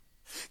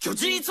虚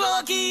実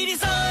を切り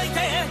裂いて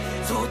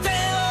想定を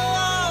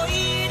仰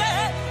いで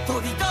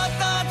飛び立っ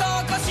たと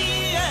こし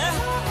へ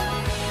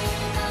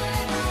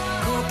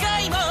後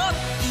悔も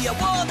いやお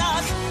う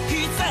なく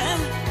必然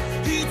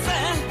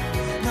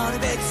なる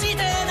べくして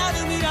なる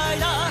未来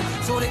だ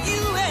それゆ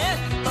え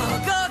あ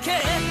がけ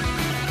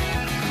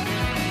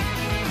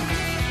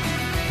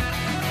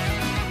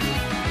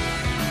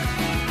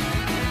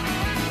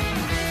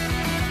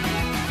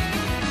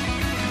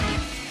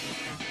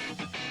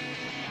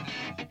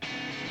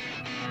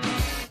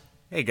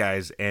Hey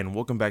guys, and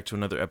welcome back to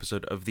another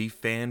episode of the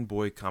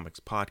Fanboy Comics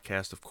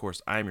Podcast. Of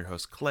course, I'm your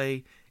host,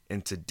 Clay,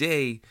 and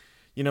today,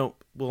 not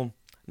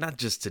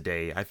just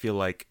today, I feel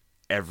like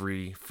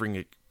every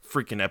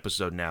freaking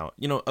episode now,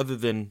 other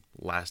than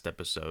last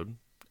episode,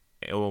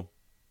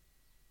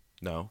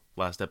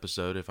 last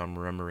episode, if I'm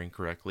remembering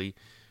correctly,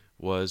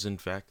 was in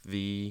fact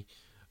the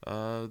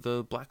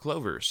Black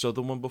Clover. So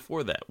the one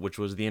before that, which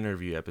was the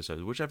interview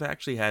episode, which I've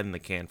actually had in the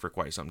can for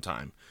quite some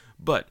time.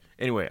 But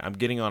anyway, I'm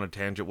getting on a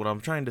tangent. What I'm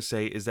trying to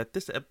say is that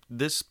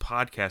this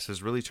podcast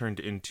has really turned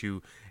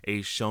into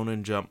a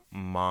Shonen Jump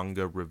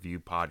manga review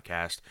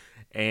podcast,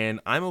 and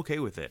I'm okay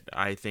with it.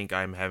 I think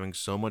I'm having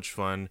so much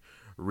fun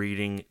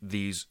reading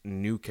these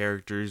new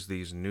characters,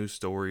 these new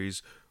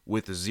stories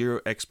with zero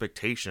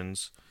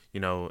expectations,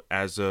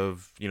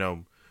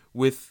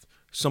 with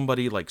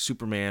somebody like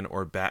Superman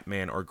or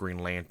Batman or Green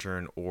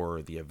Lantern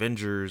or the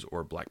Avengers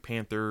or Black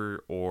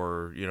Panther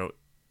or,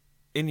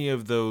 any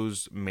of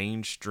those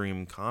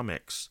mainstream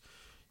comics.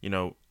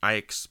 I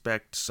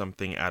expect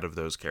something out of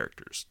those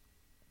characters.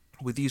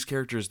 With these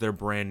characters, they're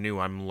brand new.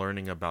 I'm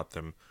learning about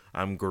them.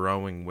 I'm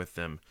growing with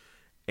them.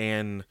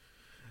 And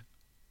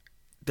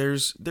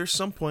there's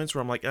some points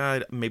where I'm like,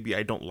 maybe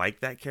I don't like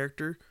that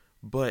character,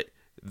 but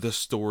the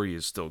story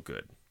is still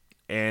good.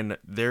 And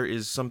there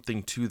is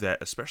something to that,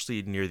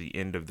 especially near the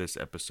end of this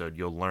episode,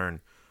 you'll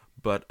learn.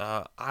 But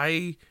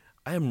I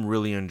am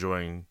really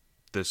enjoying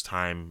this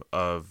time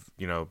of,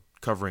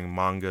 covering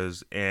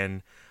mangas.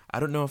 And I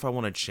don't know if I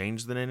want to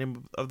change the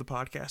name of the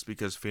podcast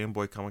because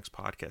Fanboy Comics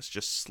Podcast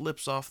just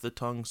slips off the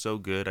tongue so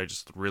good. I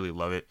just really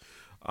love it.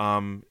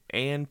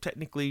 And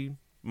technically,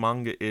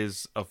 manga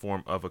is a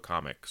form of a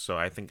comic. So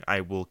I think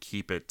I will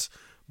keep it.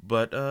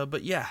 But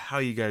yeah, how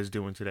you guys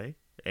doing today?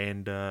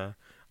 And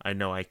I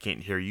know I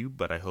can't hear you,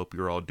 but I hope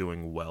you're all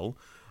doing well.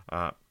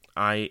 For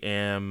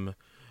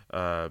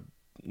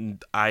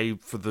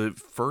the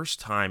first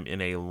time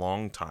in a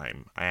long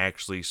time, I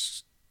actually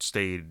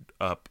stayed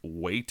up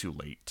way too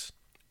late,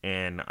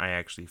 and I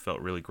actually felt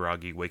really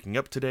groggy waking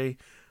up today,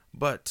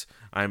 but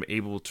I'm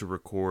able to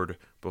record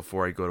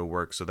before I go to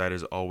work, so that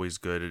is always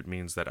good. It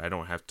means that I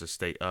don't have to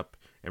stay up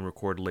and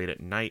record late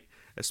at night,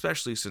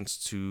 especially since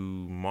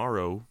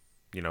tomorrow,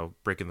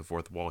 breaking the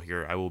fourth wall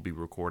here, I will be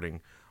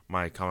recording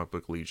my Comic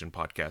Book Legion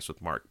podcast with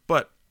Mark.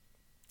 But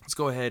let's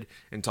go ahead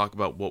and talk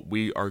about what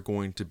we are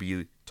going to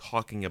be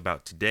talking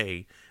about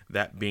today,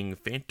 that being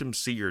Phantom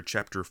Seer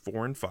Chapter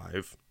 4 and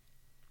 5,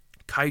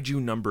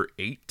 Kaiju number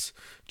 8,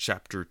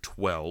 Chapter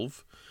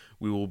 12.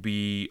 We will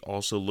be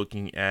also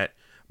looking at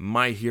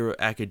My Hero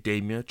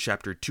Academia,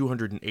 Chapter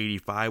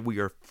 285. We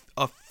are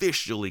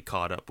officially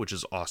caught up, which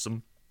is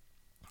awesome,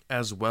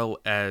 as well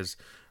as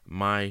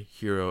My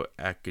Hero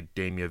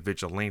Academia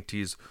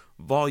Vigilantes,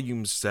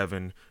 Volume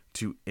 7,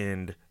 to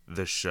end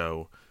the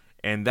show.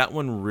 And that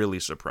one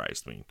really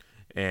surprised me.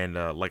 And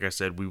like I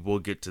said, we will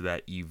get to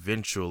that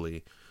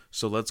eventually.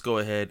 So let's go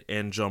ahead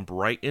and jump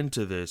right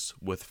into this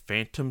with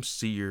Phantom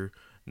Seer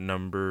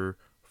number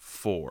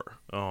 4.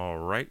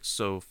 Alright,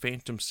 so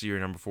Phantom Seer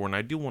number 4. And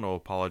I do want to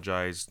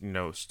apologize,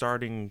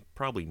 starting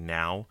probably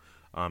now,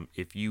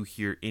 if you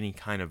hear any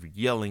kind of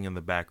yelling in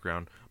the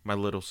background. My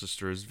little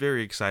sister is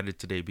very excited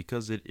today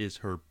because it is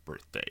her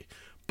birthday.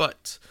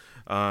 But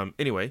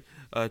anyway,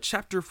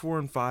 chapter 4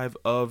 and 5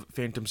 of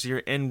Phantom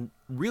Seer, and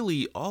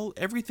really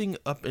everything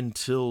up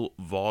until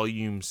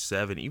volume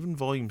 7, even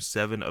volume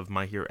 7 of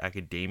My Hero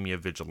Academia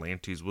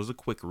Vigilantes was a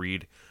quick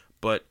read,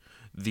 but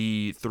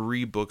the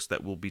 3 books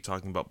that we'll be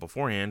talking about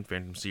beforehand,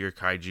 Phantom Seer,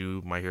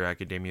 Kaiju, My Hero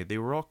Academia, they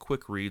were all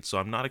quick reads, so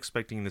I'm not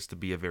expecting this to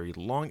be a very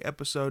long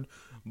episode,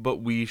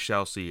 but we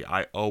shall see.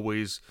 I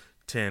always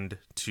tend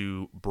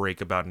to break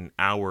about an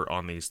hour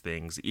on these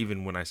things,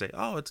 even when I say,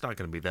 it's not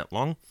going to be that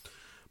long.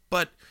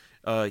 But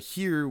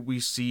here we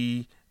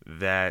see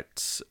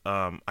that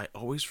I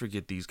always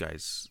forget these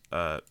guys.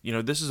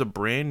 This is a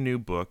brand new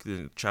book,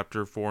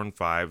 chapter 4 and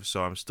 5,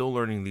 so I'm still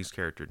learning these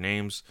character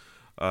names.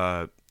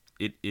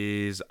 It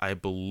is, I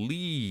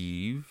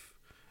believe,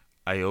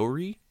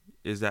 Iori.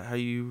 Is that how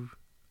you...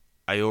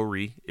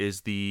 Iori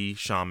is the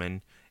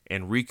shaman,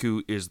 and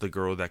Riku is the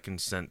girl that can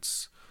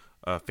sense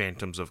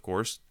phantoms, of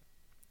course.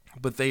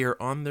 But they are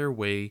on their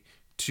way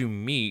to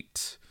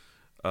meet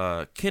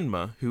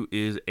Kinma, who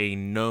is a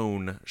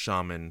known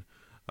shaman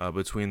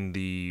between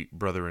the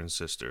brother and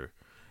sister.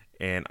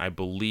 And I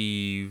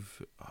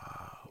believe,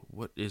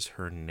 what is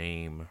her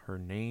name? Her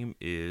name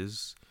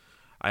is,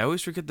 I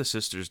always forget the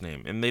sister's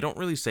name, and they don't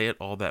really say it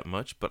all that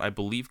much, but I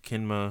believe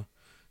Kinma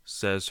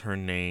says her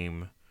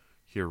name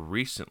here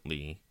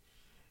recently,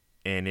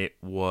 and it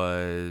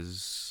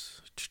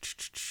was,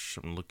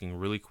 I'm looking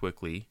really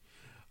quickly.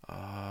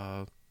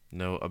 No,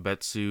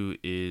 Abetsu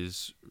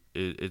it's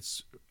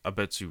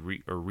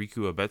Abetsu, or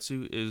Riku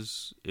Abetsu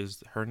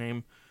is her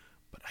name,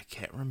 but I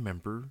can't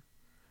remember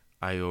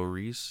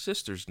Iori's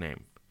sister's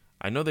name.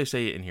 I know they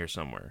say it in here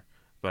somewhere,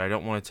 but I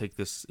don't want to take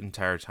this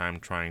entire time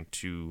trying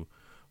to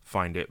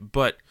find it.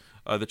 But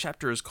the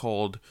chapter is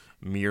called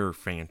Mirror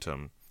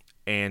Phantom.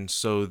 And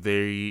so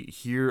they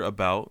hear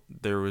about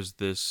there was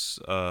this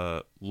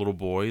little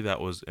boy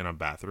that was in a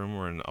bathroom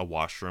or in a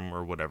washroom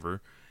or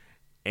whatever,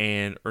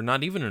 and or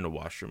not even in a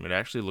washroom. It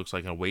actually looks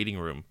like a waiting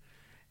room,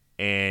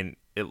 and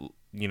it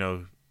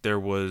there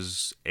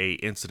was a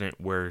incident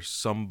where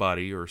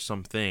somebody or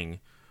something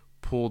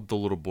pulled the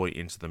little boy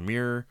into the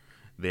mirror.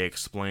 They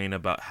explain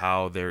about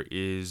how there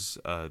is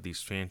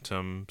these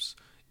phantoms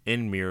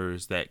in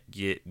mirrors that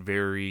get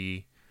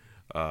very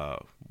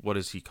what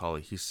does he call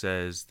it? He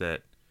says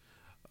that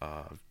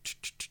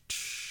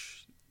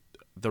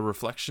the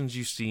reflections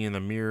you see in the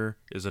mirror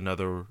is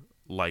another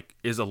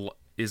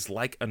is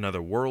like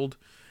another world,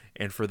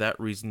 and for that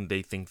reason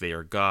they think they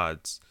are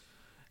gods.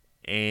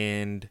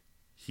 And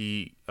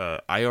he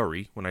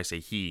Iori, when I say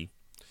he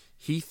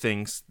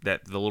thinks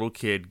that the little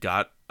kid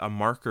got a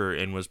marker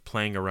and was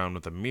playing around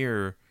with a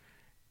mirror,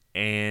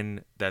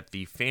 and that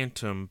the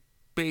phantom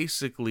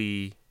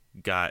basically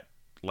got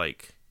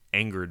like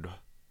angered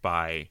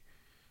by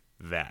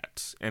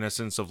that, in a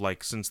sense of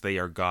like, since they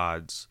are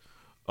gods,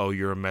 oh,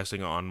 you're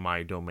messing on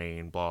my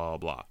domain, blah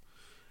blah.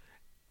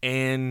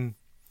 And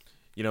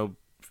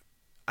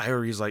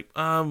Iori's like,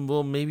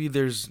 well, maybe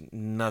there's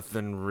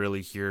nothing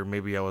really here,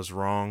 maybe I was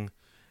wrong.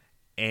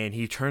 And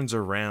he turns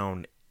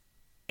around,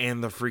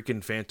 and the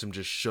freaking phantom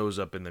just shows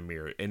up in the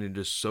mirror, and it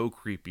is so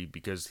creepy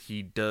because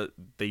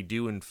they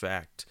do in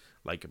fact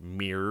like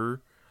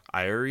mirror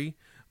Iori,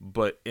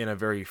 but in a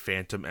very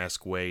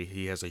phantom-esque way.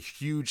 He has a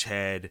huge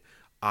head,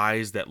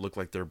 eyes that look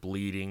like they're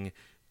bleeding.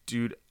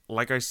 Dude,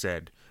 like I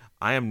said,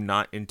 I am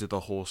not into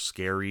the whole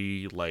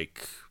scary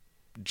like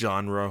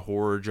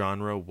horror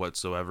genre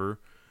whatsoever.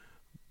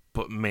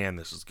 But man,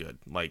 this is good.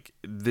 Like,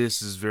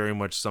 this is very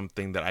much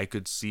something that I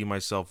could see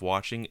myself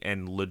watching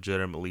and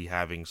legitimately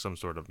having some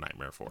sort of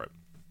nightmare for it.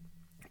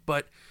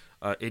 But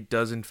it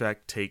does in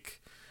fact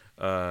take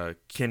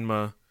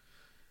Kinma,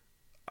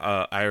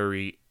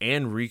 Iori,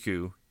 and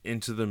Riku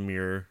into the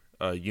mirror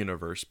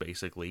universe,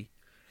 basically.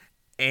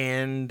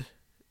 And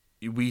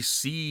we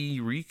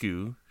see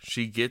Riku.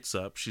 She gets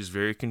up. She's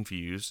very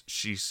confused.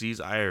 She sees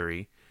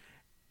Iori,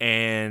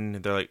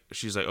 and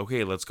she's like,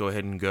 okay, let's go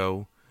ahead and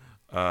go.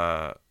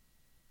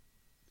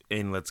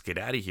 And let's get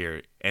out of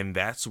here. And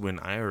that's when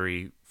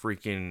Iori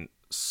freaking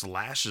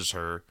slashes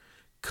her,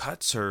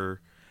 cuts her,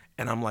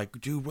 and I'm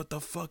like, dude, what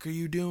the fuck are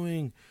you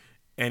doing?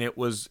 And it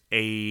was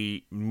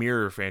a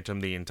mirror phantom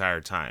the entire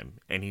time.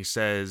 And he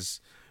says,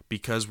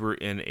 because we're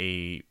in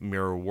a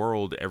mirror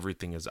world,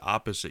 everything is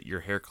opposite. Your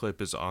hair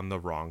clip is on the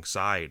wrong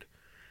side.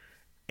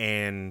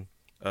 And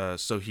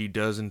so he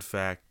does, in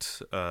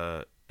fact,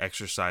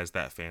 exercise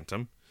that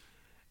phantom.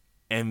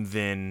 And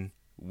then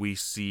we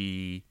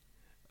see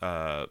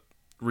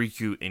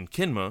Riku and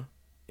Kinma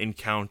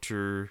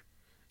encounter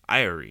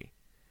Iori,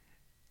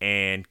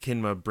 and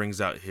Kinma brings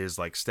out his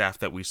like staff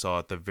that we saw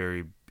at the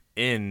very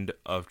end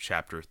of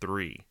chapter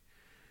 3.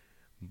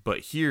 But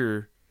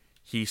here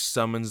he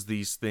summons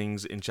these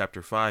things in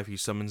chapter 5. He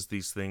summons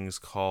these things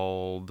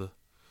called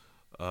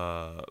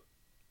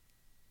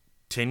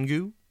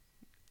Tengu,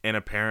 and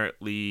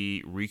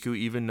apparently Riku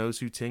even knows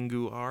who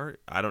Tengu are.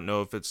 I don't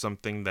know if it's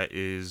something that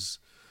is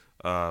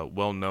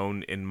well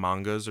known in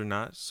mangas or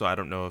not, so I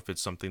don't know if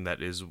it's something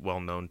that is well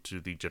known to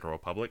the general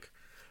public.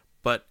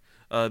 But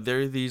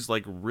there are these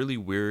like really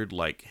weird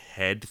like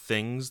head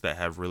things that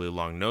have really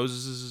long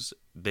noses.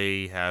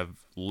 They have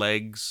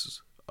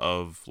legs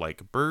of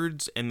like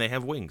birds, and they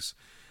have wings,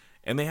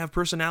 and they have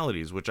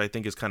personalities, which I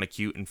think is kind of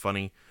cute and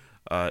funny.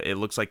 It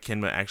looks like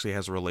Kinma actually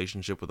has a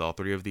relationship with all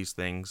three of these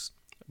things,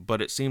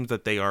 but it seems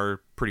that they are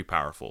pretty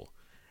powerful.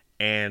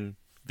 And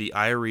the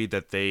Iori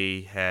that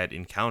they had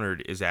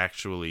encountered is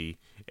actually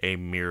a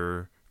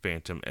mirror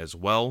phantom as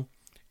well.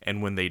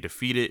 And when they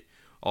defeat it,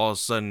 all of a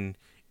sudden,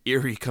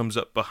 Iori comes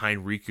up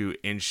behind Riku,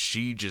 and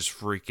she just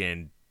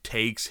freaking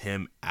takes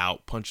him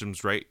out, punches him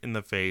right in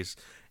the face,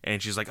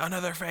 and she's like,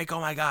 another fake,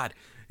 oh my god.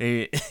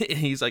 And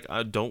he's like,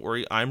 don't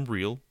worry, I'm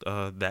real.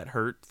 That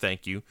hurt,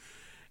 thank you.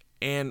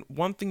 And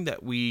one thing that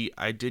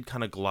I did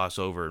kind of gloss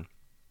over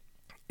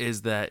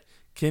is that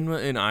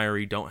Kinma and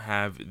Iori don't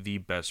have the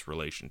best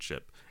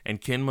relationship. And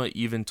Kinma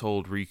even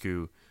told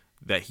Riku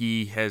that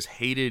he has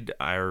hated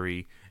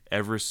Iori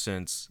ever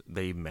since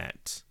they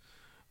met.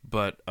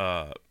 But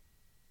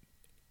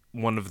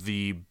one of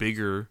the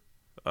bigger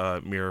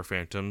mirror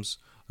phantoms,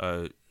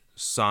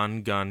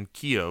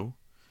 Sangan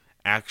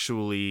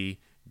actually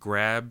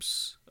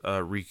grabs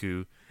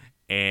Riku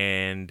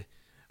and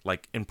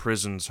like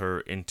imprisons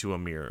her into a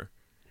mirror.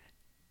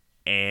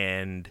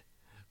 And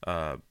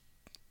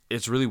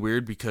it's really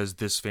weird because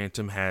this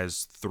phantom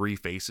has 3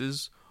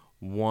 faces.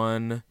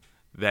 One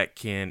that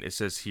it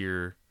says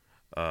here,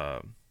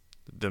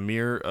 The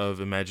mirror of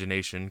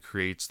imagination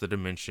creates the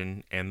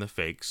dimension and the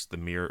fakes. The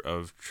mirror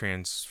of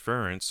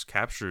transference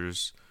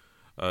captures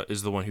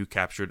is the one who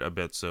captured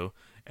Abetso,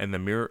 and the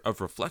mirror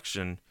of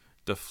reflection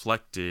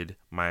deflected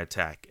my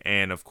attack.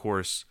 And of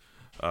course,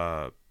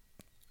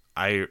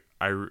 Ario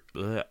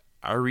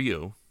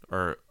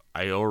or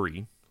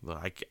Iori.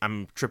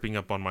 I'm tripping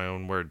up on my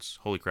own words.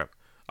 Holy crap!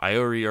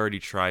 Iori already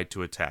tried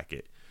to attack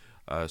it,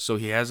 so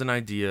he has an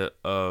idea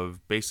of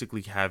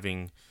basically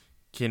having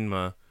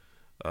Kinma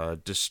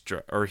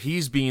or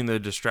he's being the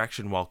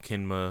distraction while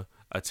Kinma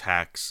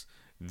attacks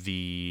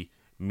the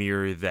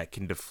mirror that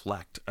can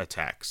deflect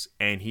attacks,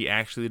 and he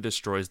actually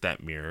destroys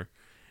that mirror.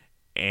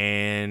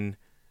 And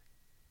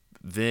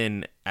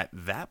then at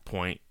that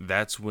point,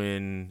 that's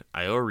when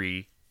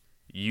Iori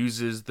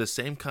uses the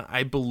same kind.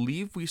 I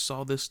believe we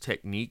saw this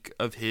technique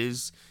of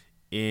his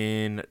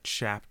in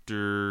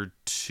chapter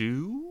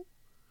 2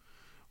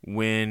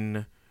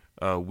 when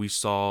we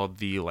saw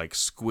the like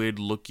squid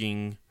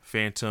looking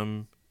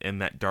phantom in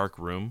that dark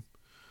room,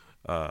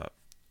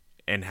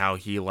 and how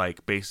he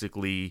like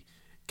basically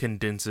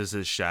condenses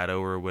his shadow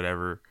or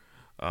whatever,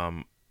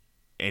 and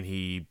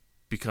he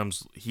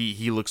becomes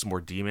he looks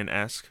more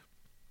demon-esque.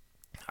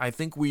 I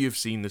think we have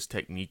seen this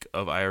technique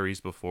of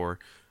Iori's before,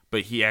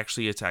 but he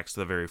actually attacks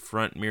the very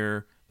front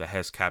mirror that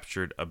has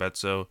captured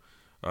Abetso,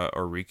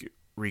 or Riku,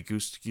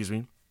 excuse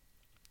me,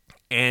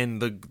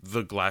 and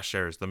the glass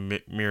shatters,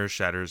 the mirror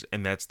shatters,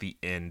 and that's the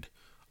end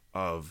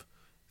of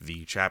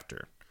the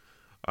chapter.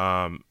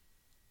 I'm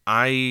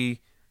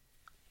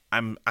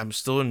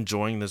still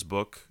enjoying this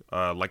book.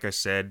 Like I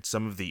said,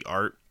 some of the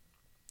art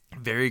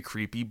very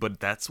creepy, but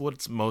that's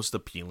what's most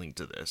appealing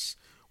to this.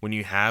 When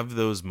you have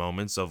those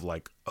moments of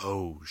like,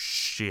 oh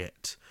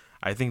shit,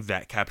 I think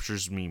that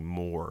captures me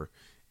more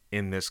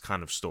in this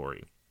kind of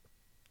story.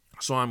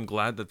 So I'm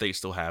glad that they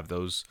still have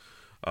those.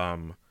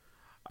 I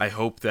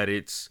hope that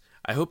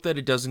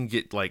it doesn't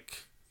get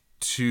like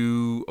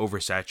too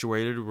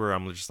oversaturated where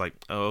I'm just like,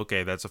 oh,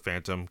 okay, that's a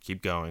phantom,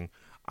 keep going.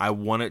 I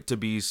want it to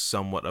be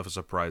somewhat of a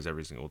surprise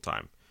every single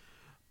time.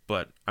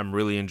 But I'm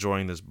really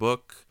enjoying this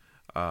book.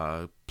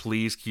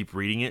 Please keep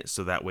reading it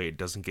so that way it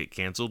doesn't get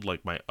canceled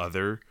like my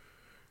other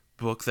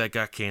book that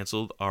got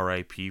canceled,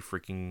 R.I.P.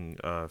 freaking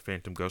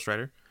Phantom Ghost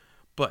Rider.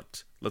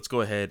 But let's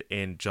go ahead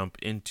and jump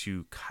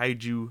into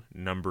Kaiju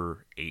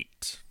number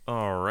 8.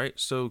 Alright,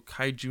 so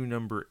Kaiju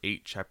number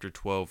 8, chapter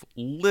 12.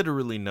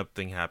 Literally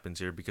nothing happens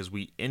here because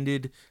we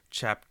ended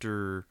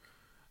chapter...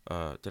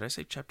 did I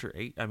say chapter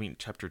 8? I mean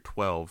chapter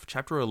 12.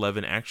 Chapter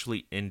 11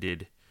 actually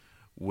ended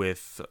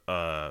with,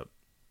 of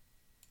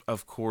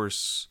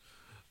course,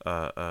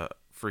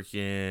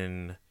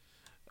 freaking...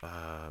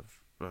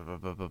 I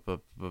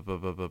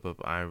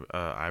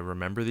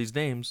remember these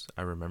names.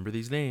 I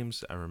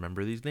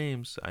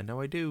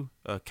know I do.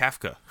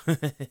 Kafka.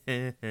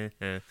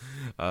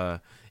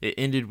 It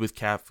ended with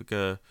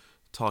Kafka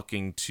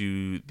talking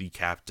to the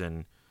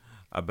captain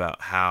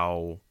about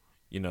how,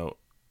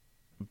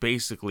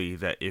 basically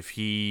that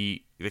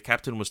the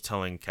captain was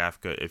telling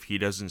Kafka if he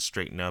doesn't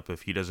straighten up,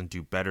 if he doesn't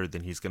do better,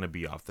 then he's going to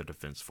be off the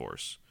defense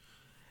force.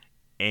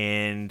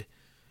 And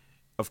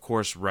of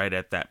course, right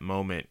at that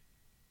moment,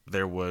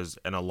 there was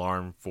an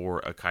alarm for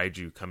a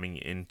kaiju coming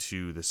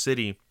into the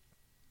city.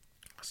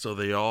 So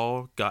they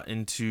all got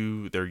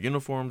into their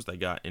uniforms, they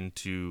got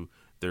into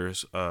their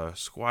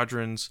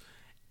squadrons,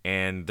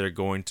 and they're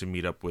going to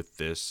meet up with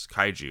this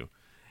kaiju.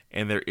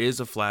 And there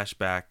is a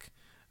flashback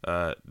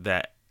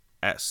that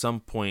at some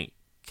point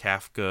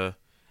Kafka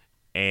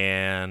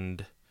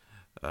and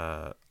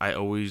I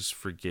always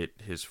forget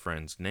his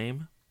friend's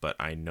name, but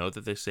I know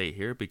that they say it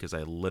here because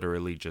I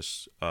literally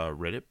just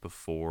read it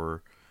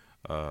before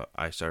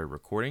I started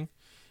recording.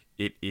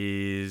 It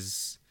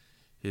is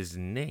his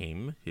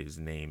name is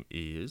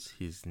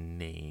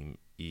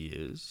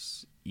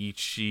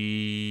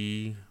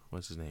Ichi.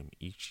 What's his name?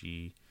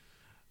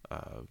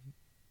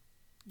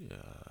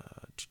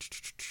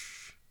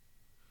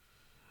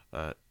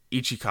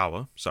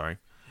 Ichikawa. Sorry,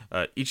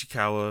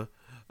 Ichikawa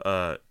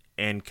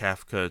and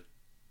Kafka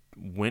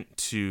went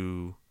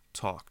to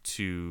talk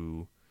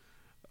to.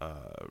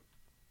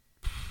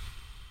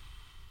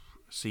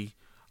 See,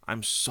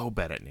 I'm so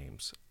bad at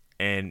names,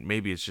 and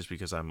maybe it's just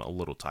because I'm a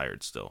little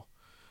tired still.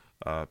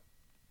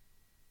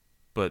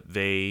 But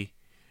they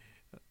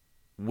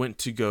went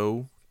to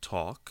go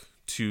talk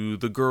to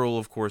the girl,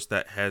 of course,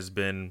 that has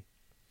been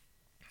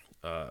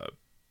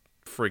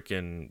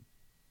freaking,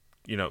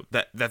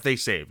 that they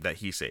saved, that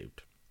he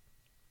saved.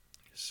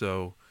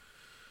 So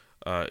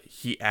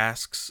he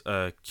asks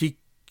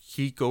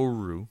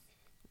Kikoru,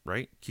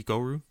 right?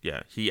 Kikoru?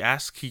 Yeah. He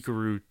asks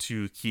Kikoru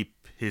to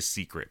keep his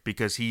secret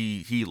because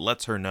he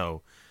lets her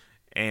know.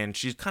 And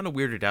she's kind of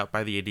weirded out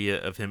by the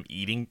idea of him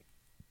eating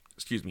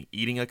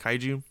a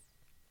kaiju.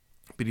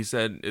 But he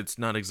said, it's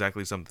not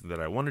exactly something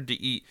that I wanted to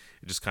eat.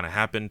 It just kind of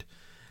happened.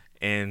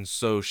 And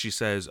so she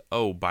says,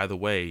 oh, by the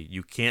way,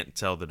 you can't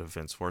tell the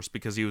defense force,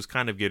 because he was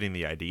kind of getting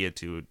the idea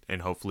to,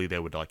 and hopefully they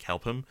would like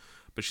help him.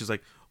 But she's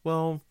like,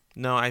 well,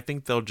 no, I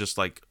think they'll just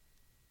like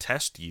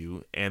test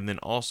you. And then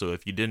also,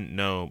 if you didn't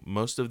know,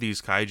 most of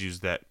these kaijus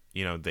that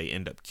they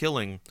end up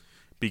killing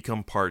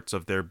become parts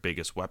of their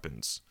biggest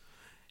weapons.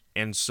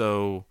 And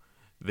so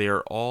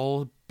they're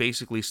all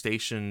basically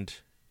stationed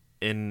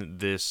in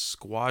this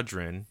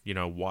squadron,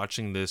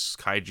 watching this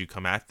kaiju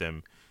come at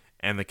them.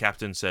 And the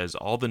captain says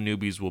all the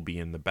newbies will be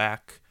in the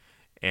back,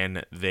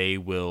 and they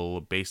will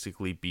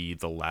basically be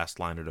the last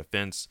line of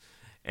defense.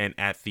 And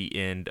at the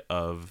end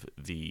of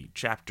the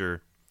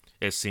chapter,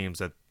 it seems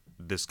that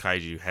this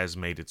kaiju has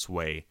made its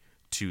way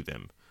to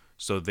them.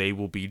 So they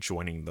will be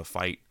joining the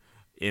fight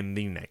in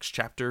the next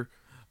chapter.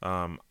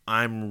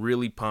 I'm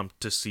really pumped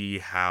to see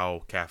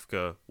how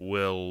Kafka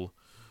will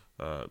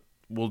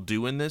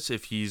do in this,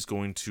 if he's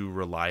going to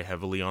rely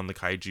heavily on the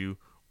kaiju,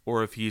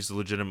 or if he's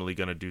legitimately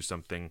going to do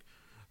something,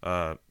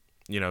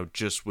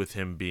 just with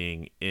him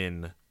being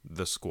in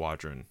the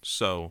squadron.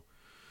 So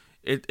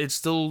it's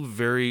still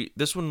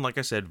this one, like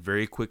I said,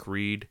 very quick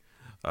read.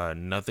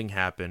 Nothing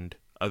happened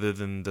other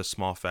than the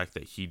small fact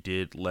that he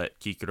did let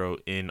Kikuro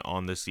in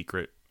on the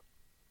secret.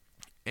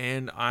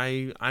 And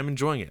I'm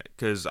enjoying it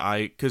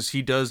because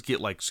he does get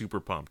like super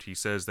pumped. He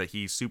says that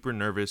he's super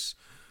nervous,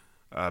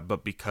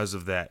 but because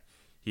of that,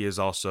 he is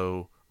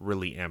also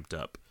really amped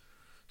up.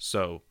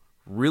 So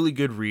really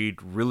good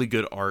read, really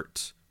good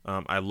art.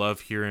 I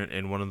love hearing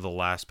in one of the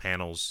last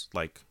panels,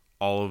 like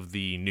all of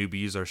the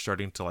newbies are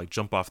starting to like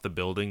jump off the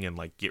building and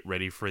like get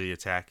ready for the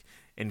attack,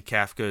 and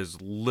Kafka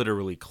is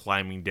literally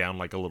climbing down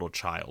like a little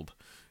child.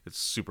 It's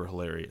super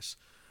hilarious.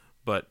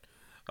 But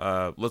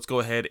let's go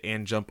ahead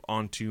and jump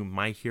onto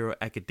My Hero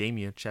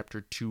Academia chapter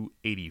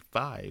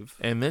 285.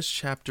 And this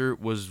chapter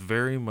was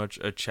very much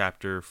a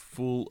chapter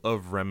full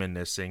of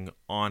reminiscing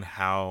on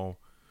how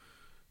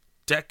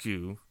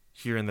Deku,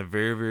 here in the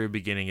very, very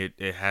beginning,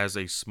 it has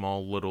a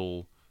small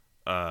little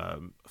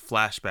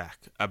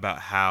flashback about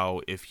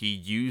how if he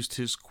used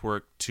his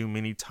quirk too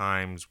many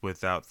times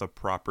without the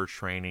proper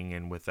training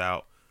and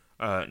without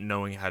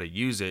knowing how to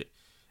use it,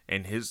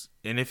 and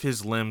if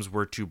his limbs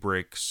were to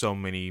break so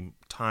many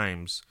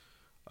times,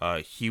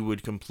 he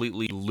would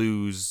completely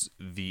lose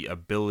the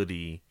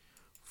ability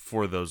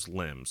for those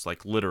limbs.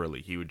 Like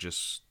literally, he would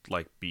just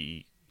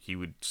he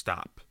would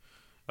stop.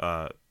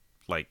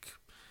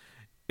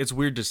 It's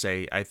weird to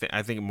say. I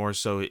think more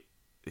so.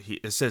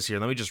 It says here.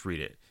 Let me just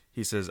read it.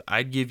 He says,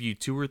 "I'd give you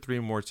 2 or 3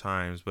 more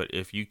times, but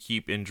if you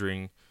keep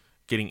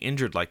getting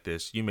injured like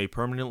this, you may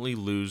permanently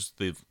lose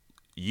the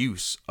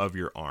use of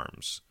your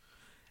arms."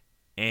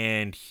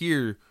 And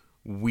here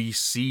we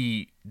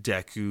see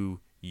Deku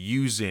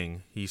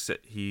using, he's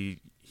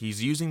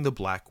using the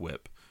Black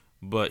Whip,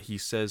 but he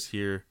says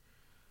here,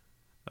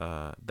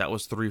 that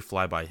was 3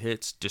 flyby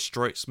hits: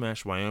 Detroit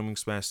Smash, Wyoming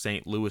Smash,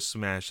 St. Louis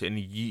Smash, and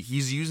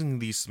he's using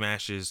these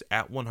smashes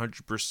at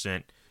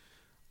 100%,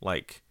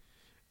 like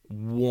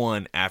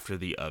one after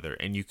the other,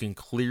 and you can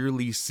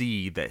clearly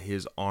see that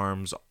his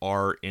arms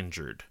are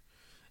injured.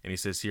 And he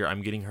says here,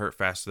 "I'm getting hurt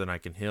faster than I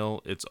can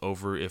heal. It's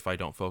over if I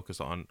don't focus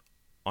on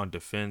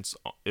defense.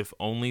 If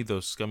only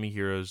those scummy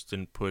heroes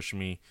didn't push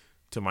me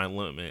to my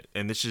limit."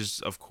 And this is,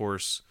 of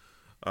course,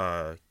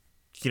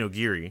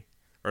 Kinogiri.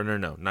 Or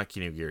no, not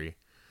Kinogiri.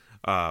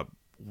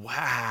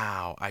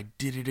 Wow, I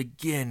did it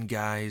again,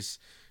 guys.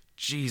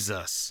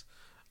 Jesus.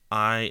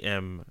 I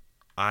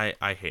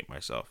hate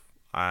myself.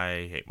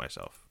 I hate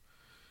myself.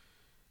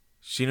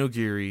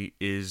 Shinogiri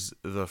is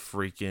the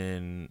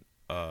freaking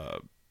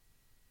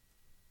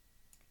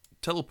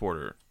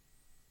teleporter.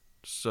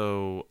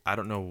 So I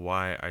don't know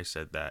why I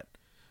said that.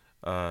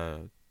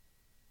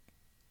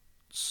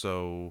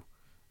 So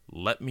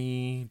let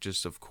me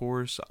just, of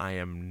course, I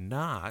am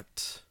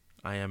not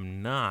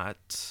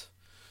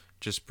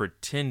just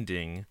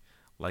pretending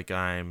like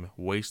I'm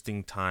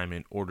wasting time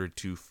in order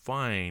to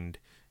find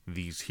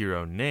these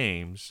hero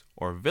names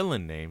or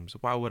villain names.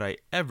 Why would I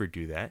ever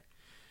do that?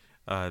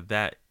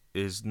 That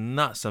is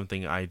not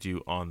something I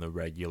do on the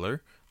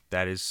regular.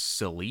 That is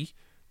silly.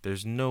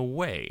 There's no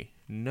way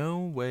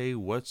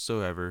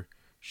whatsoever.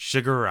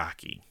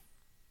 Shigaraki.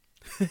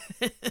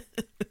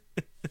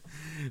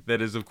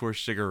 That is, of course,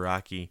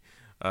 Shigaraki,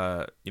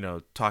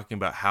 talking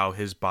about how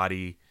his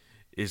body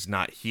is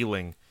not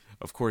healing.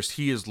 Of course,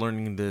 he is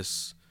learning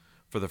this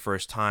for the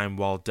first time,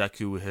 while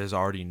Deku has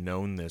already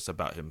known this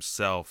about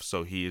himself,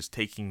 so he is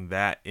taking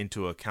that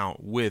into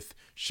account with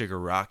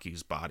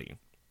Shigaraki's body.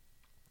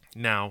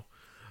 Now,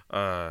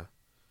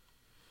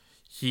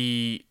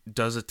 he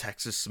does a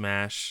Texas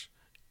Smash,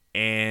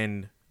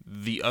 and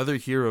the other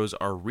heroes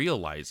are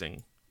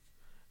realizing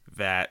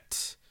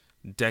that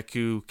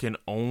Deku can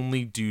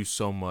only do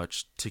so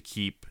much to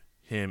keep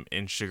him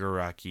and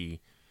Shigaraki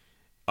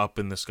up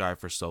in the sky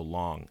for so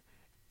long.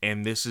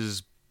 And this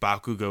is,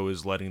 Bakugo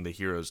is letting the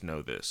heroes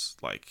know this.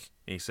 Like,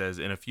 he says,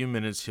 in a few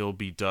minutes he'll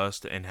be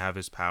dust and have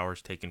his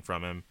powers taken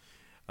from him.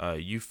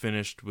 You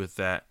finished with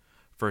that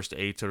first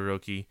aid,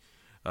 Todoroki.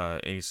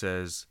 And he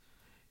says,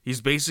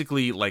 he's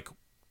basically like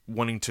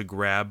wanting to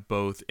grab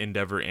both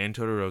Endeavor and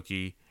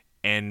Todoroki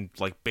and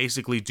like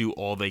basically do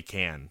all they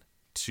can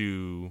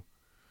to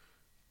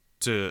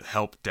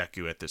help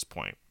Deku at this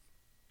point.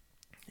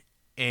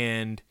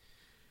 And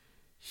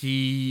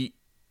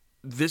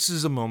this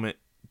is a moment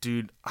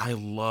dude, I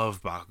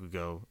love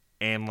Bakugo.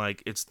 And,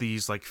 like, it's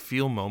these, like,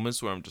 feel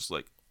moments where I'm just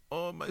like,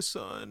 oh, my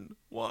son,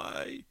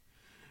 why?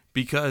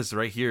 Because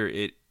right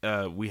here,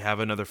 we have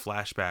another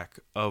flashback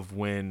of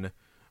when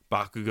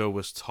Bakugo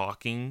was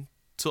talking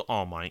to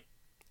All Might.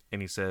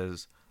 And he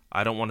says,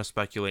 I don't want to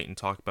speculate and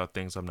talk about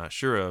things I'm not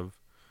sure of.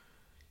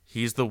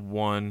 He's the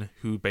one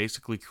who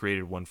basically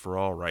created One for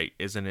All, right?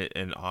 Isn't it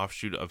an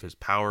offshoot of his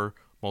power?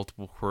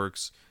 Multiple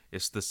quirks,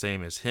 it's the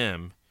same as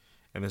him.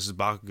 And this is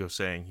Bakugo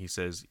saying, he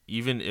says,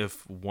 even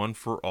if One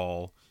for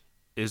All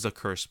is a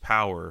cursed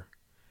power,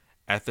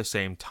 at the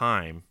same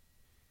time,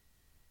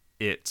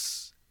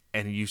 it's...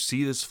 And you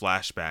see this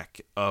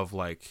flashback of,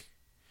 like,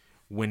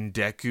 when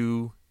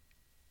Deku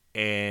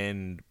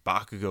and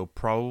Bakugo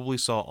probably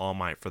saw All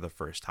Might for the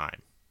first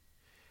time.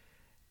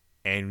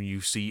 And you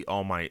see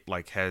All Might,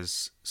 like,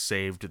 has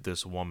saved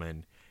this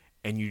woman.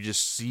 And you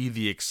just see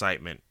the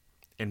excitement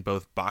in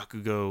both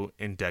Bakugo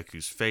and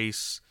Deku's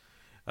face.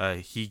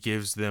 He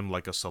gives them,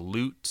 like, a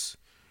salute.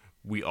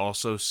 We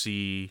also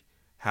see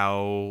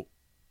how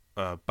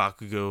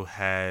Bakugo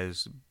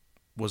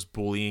was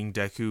bullying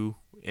Deku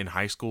in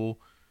high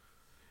school.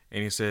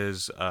 And he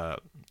says,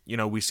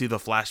 we see the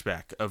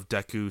flashback of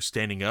Deku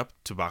standing up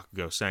to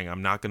Bakugo saying,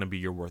 I'm not going to be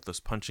your worthless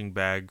punching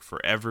bag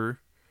forever.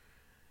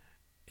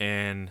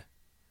 And,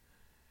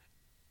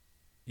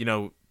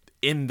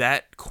 in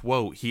that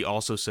quote, he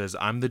also says,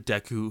 I'm the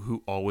Deku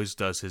who always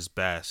does his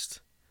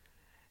best.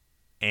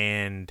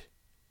 And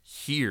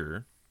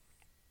here,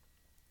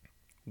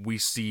 we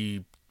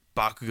see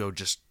Bakugo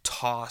just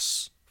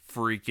toss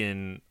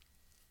freaking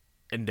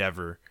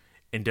Endeavor.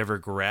 Endeavor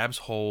grabs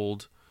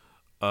hold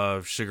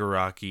of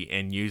Shigaraki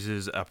and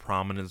uses a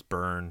prominence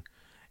burn,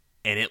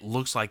 and it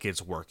looks like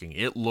it's working.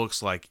 It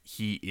looks like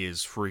he is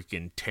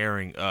freaking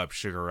tearing up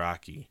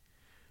Shigaraki.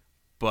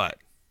 But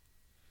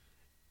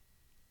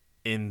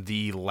in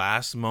the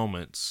last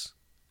moments,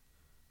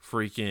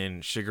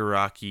 freaking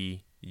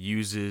Shigaraki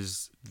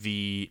uses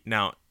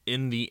now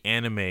in the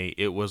anime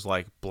it was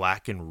like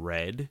black and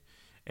red,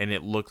 and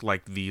it looked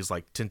like these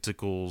like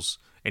tentacles,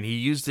 and he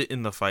used it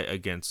in the fight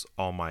against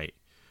All Might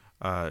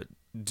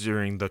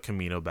during the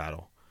Kamino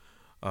battle.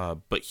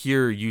 But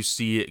here you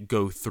see it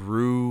go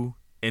through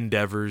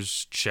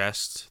Endeavor's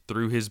chest,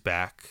 through his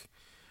back,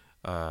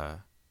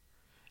 and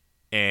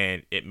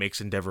it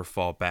makes Endeavor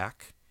fall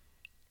back.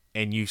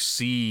 And you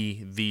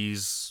see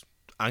these,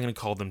 I'm going to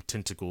call them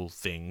tentacle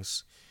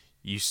things.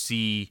 You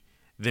see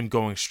them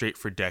going straight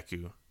for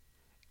Deku.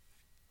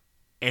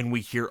 And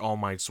we hear All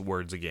Might's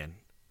words again.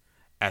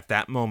 At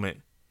that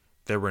moment,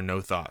 there were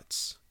no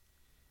thoughts.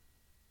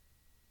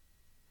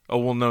 Oh,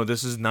 well, no,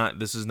 this is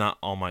not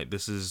All Might.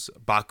 This is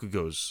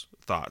Bakugo's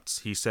thoughts.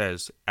 He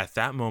says, at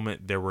that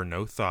moment, there were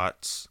no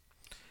thoughts.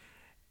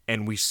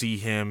 And we see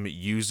him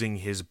using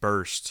his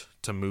burst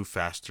to move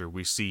faster.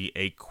 We see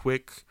a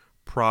quick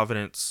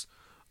providence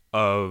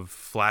of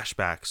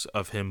flashbacks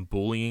of him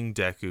bullying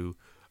Deku,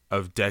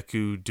 of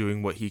Deku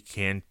doing what he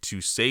can to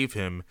save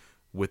him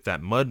with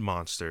that mud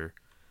monster.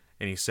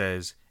 And he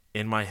says,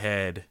 in my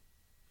head,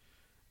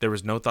 there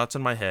was no thoughts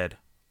in my head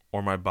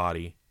or my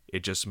body.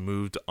 It just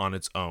moved on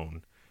its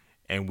own.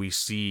 And we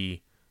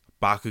see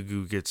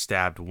Bakugo get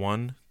stabbed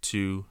 1,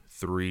 2,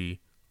 3,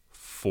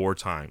 4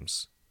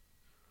 times.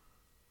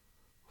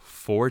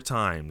 4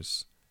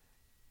 times.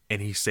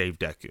 And he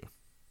saved Deku.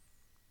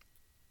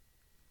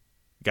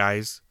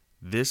 Guys,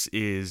 this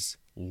is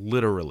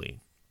literally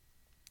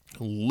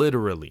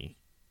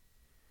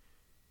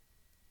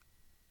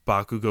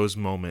Bakugo's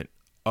moment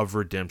of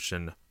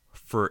redemption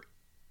for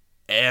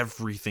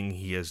everything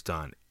he has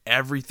done,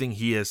 everything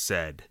he has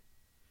said.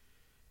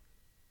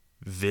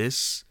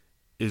 This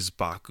is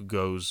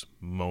Bakugo's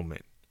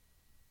moment.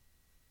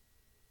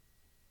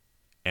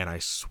 And I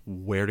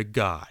swear to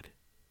God,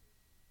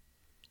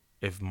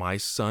 if my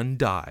son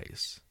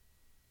dies,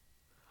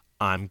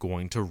 I'm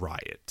going to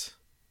riot.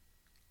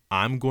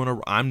 I'm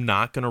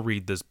not going to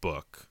read this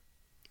book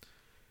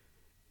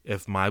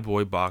if my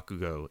boy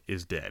Bakugo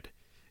is dead.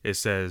 It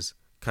says,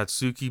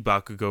 Katsuki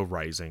Bakugo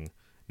Rising,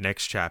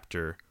 next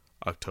chapter,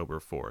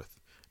 October 4th.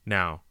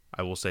 Now,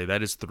 I will say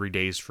that is 3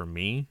 days from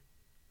me,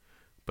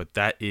 but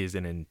that is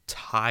an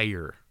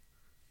entire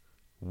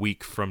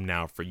week from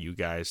now for you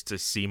guys to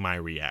see my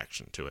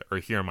reaction to it, or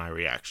hear my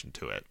reaction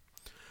to it.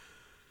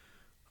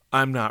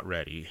 I'm not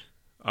ready.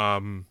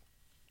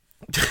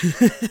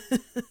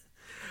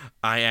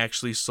 I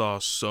actually saw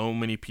so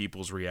many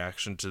people's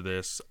reaction to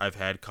this. I've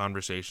had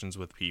conversations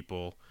with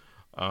people.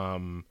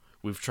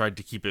 We've tried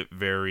to keep it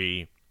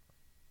very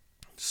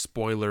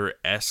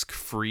spoiler-esque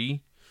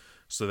free,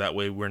 so that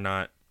way we're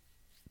not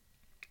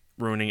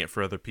ruining it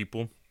for other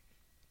people.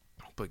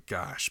 But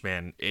gosh,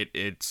 man,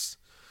 it's...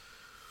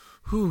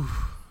 Whew,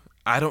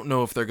 I don't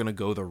know if they're going to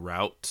go the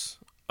route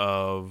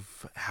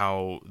of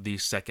how the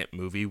second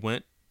movie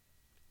went,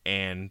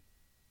 and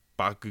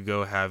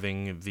Bakugo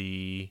having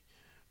the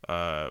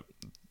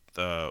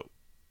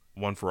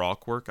One for All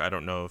quirk. I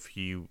don't know if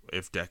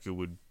Deku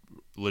would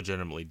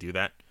legitimately do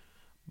that,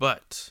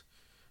 but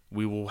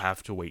we will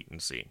have to wait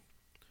and see.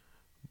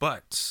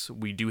 But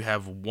we do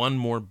have one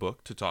more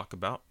book to talk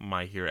about,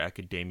 My Hero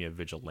Academia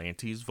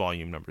Vigilantes,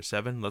 volume number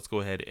 7. Let's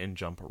go ahead and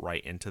jump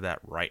right into that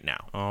right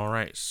now. All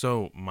right,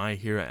 so My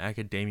Hero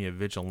Academia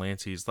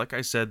Vigilantes, like I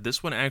said,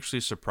 this one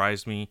actually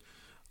surprised me.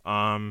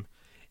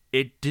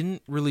 It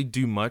didn't really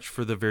do much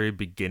for the very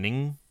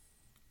beginning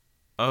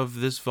of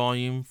this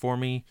volume for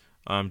me.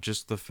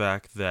 Just the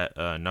fact that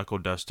Knuckle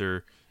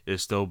Duster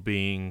is still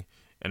being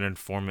an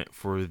informant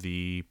for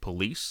the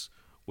police,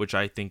 which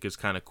I think is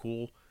kind of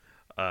cool.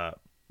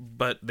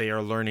 But they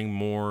are learning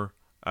more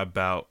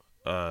about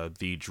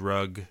the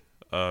drug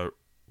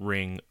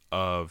ring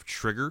of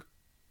Trigger.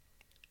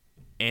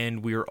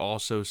 And we are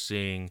also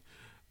seeing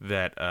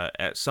that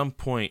at some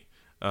point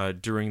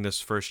during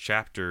this first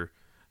chapter,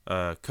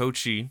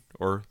 Kochi,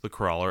 or the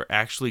Crawler,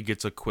 actually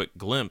gets a quick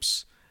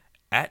glimpse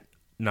at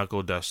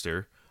Knuckle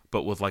Duster,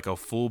 but with like a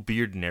full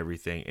beard and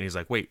everything. And he's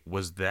like, wait,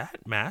 was that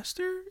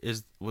Master?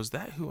 Was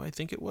that who I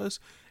think it was?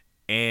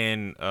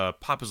 And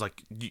Pop is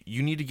like,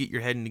 you need to get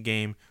your head in the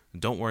game.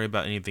 Don't worry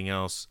about anything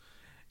else.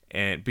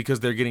 And because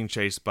they're getting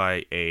chased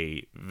by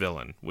a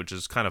villain, which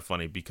is kind of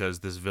funny because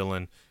this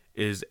villain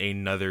is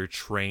another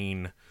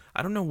train.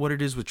 I don't know what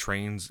it is with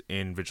trains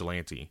in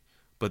Vigilante,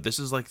 but this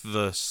is like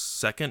the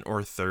second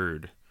or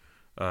third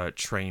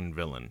train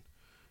villain,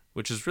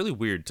 which is really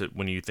weird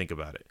when you think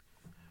about it.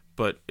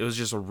 But it was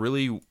just a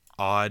really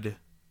odd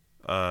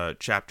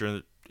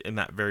chapter in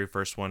that very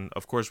first one.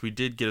 Of course, we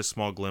did get a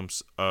small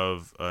glimpse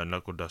of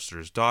Knuckle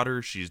Duster's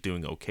daughter. She's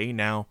doing okay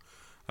now.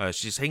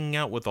 She's hanging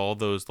out with all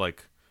those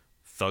like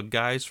thug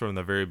guys from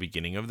the very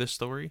beginning of this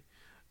story.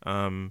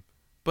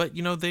 But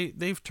you know,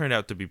 they've turned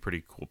out to be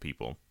pretty cool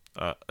people,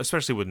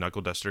 especially with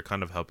Knuckle Duster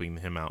kind of helping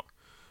him out.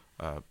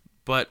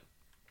 But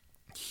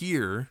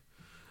here,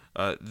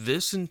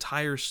 this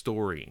entire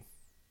story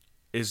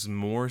is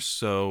more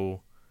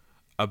so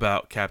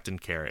about Captain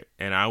Carrot,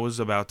 and I was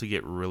about to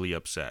get really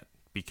upset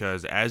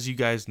because, as you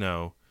guys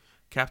know,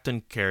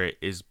 Captain Carrot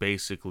is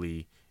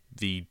basically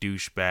the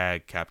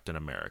douchebag Captain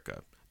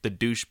America, the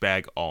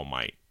douchebag All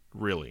Might,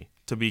 really,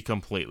 to be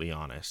completely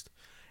honest.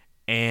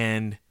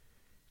 And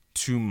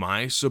to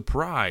my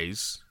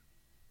surprise,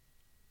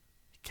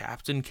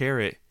 Captain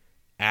Carrot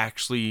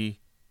actually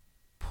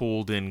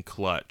pulled in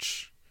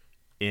clutch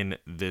in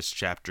this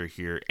chapter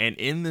here and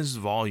in this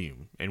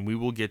volume, and we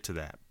will get to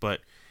that,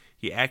 but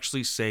he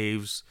actually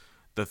saves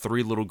the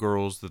three little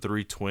girls, the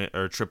three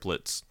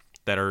triplets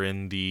that are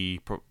in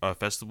the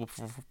festival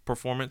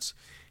performance.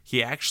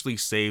 He actually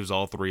saves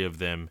all three of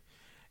them,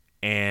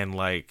 and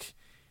like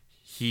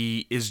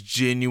he is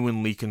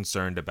genuinely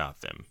concerned about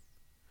them.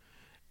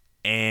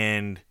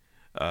 And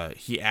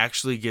he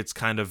actually gets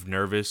kind of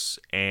nervous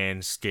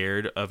and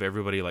scared of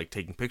everybody like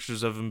taking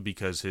pictures of him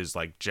because his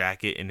like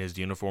jacket and his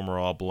uniform are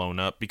all blown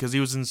up because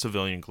he was in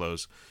civilian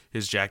clothes.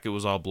 His jacket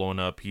was all blown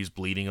up. He's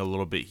bleeding a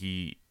little bit.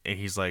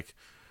 He's like,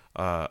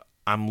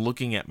 I'm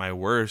looking at my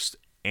worst.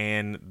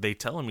 And they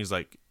tell him, he's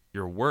like,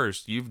 your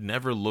worst? You've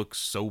never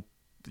looked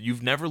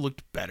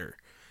better.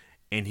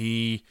 And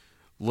he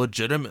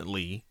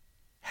legitimately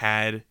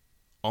had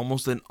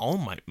almost an All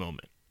Might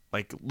moment.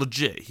 Like,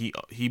 legit,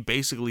 he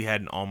basically had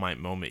an All Might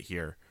moment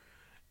here.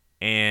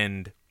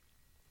 And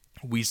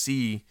we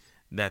see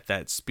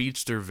that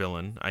speedster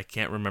villain, I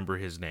can't remember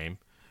his name,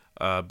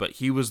 but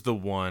he was the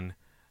one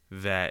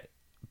that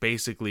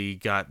basically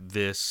got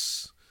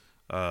this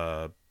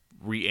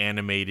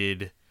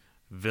reanimated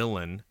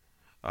villain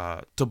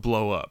to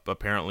blow up.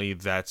 Apparently,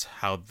 that's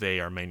how they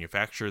are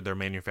manufactured. They're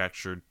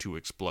manufactured to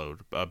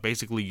explode,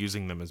 basically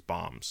using them as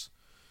bombs.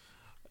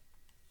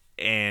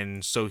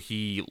 And so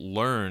he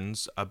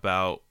learns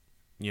about,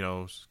 you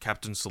know,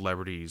 Captain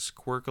Celebrity's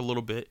quirk a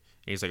little bit.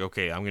 And he's like,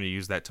 okay, I'm going to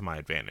use that to my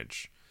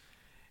advantage.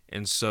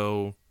 And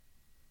so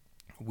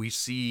we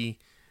see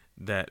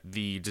that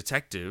the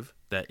detective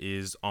that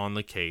is on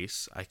the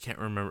case, I can't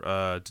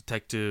remember,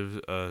 Detective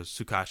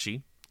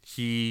Tsukashi,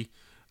 he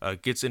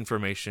gets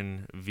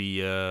information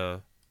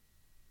via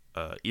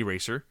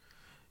Eraser,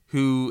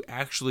 who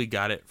actually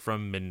got it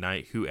from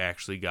Midnight, who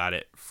actually got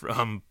it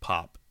from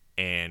Pop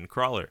and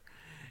Crawler.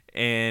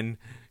 And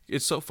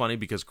it's so funny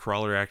because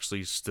Crawler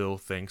actually still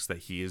thinks that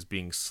he is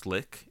being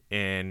slick,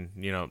 and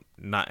you know,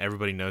 not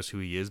everybody knows who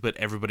he is, but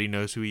everybody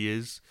knows who he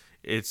is.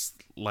 It's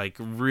like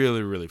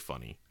really, really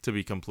funny, to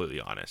be completely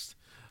honest.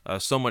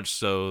 So much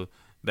so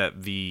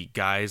that the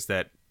guys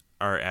that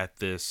are at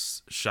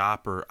this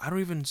shop, or I don't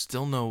even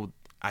still know,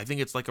 I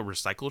think it's like a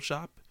recycle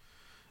shop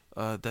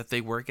that they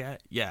work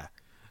at. Yeah.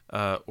 It's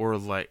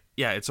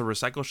a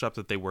recycle shop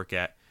that they work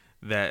at,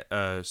 that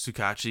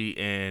Tsukashi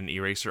and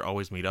Eraser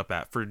always meet up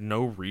at for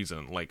no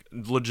reason. Like,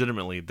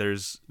 legitimately,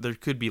 there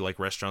could be like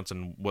restaurants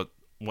and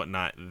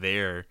whatnot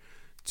there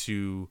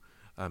to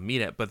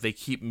meet at, but they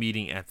keep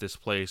meeting at this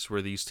place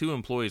where these two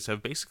employees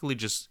have basically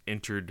just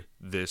entered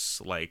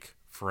this like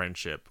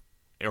friendship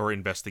or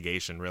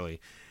investigation, really,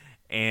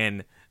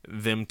 and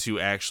them to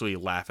actually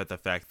laugh at the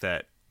fact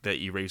that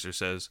Eraser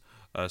says,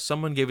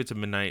 someone gave it to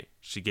Midnight,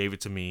 she gave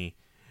it to me,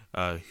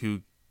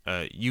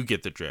 you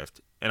get the drift.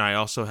 And I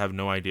also have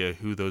no idea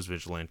who those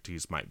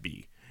vigilantes might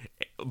be.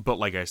 But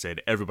like I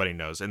said, everybody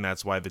knows, and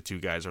that's why the two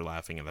guys are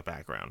laughing in the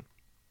background.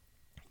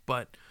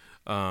 But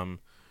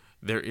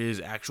there is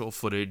actual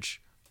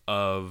footage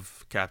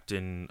of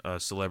Captain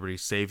Celebrity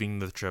saving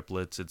the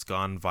triplets. It's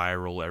gone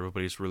viral.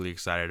 Everybody's really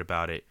excited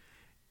about it.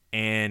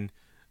 And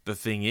the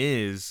thing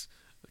is,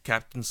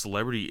 Captain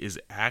Celebrity is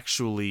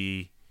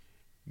actually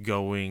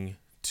going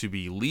to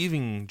be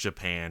leaving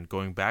Japan,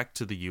 going back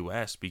to the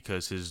U.S.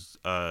 because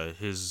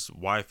his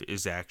wife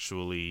is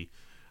actually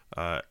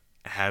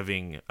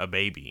having a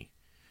baby,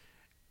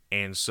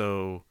 and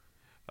so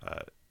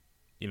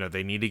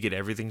they need to get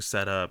everything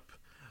set up.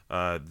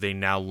 They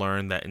now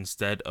learn that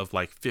instead of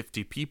like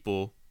 50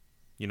 people,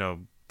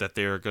 that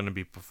they're going to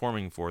be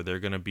performing for, they're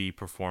going to be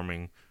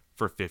performing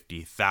for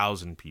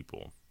 50,000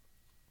 people.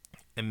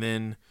 And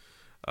then,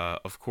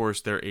 of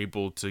course, they're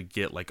able to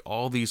get like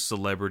all these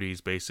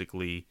celebrities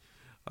basically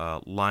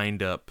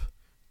lined up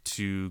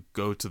to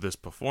go to this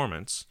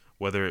performance,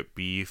 whether it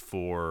be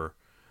for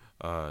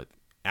the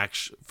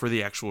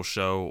actual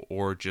show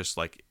or just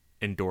like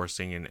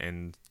endorsing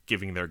and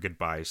giving their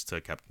goodbyes to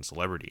Captain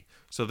Celebrity.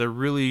 So they're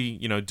really,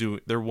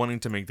 they're wanting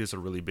to make this a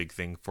really big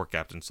thing for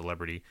Captain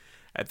Celebrity.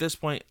 At this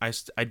point,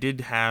 I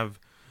did have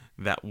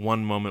that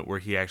one moment where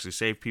he actually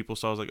saved people,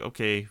 so I was like,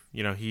 okay,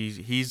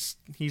 he's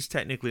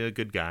technically a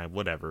good guy,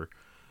 whatever.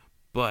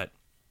 But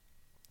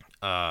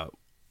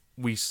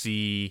we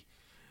see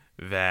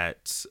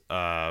that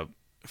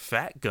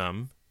Fat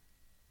Gum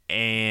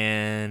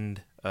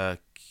and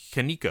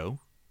Kaneko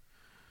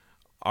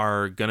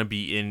are gonna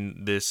be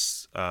in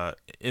this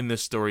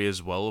story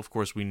as well. Of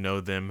course, we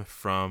know them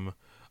from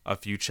a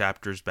few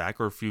chapters back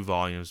or a few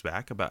volumes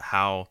back about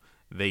how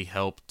they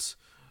helped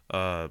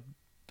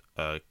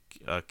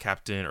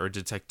Captain or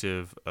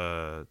Detective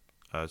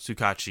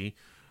Tsukachi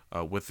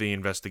with the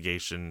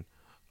investigation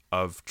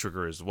of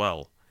Trigger as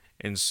well.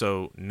 And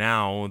so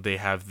now they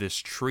have this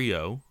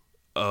trio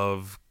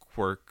of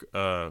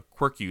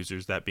quirk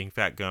users, that being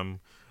Fat Gum,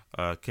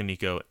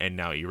 Kaneko, and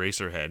now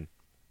Eraserhead.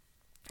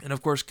 And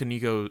of course,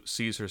 Kaneko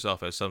sees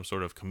herself as some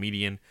sort of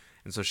comedian,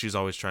 and so she's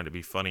always trying to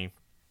be funny.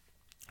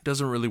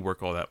 Doesn't really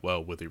work all that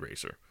well with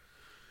Eraser.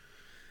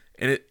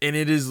 And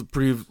it is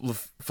pretty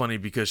funny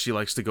because she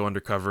likes to go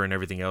undercover and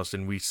everything else,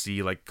 and we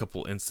see like a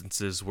couple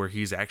instances where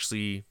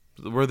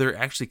they're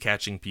actually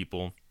catching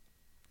people,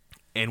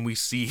 and we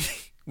see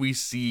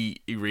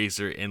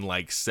Eraser in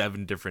like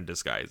 7 different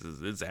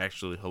disguises. It's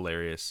actually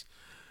hilarious.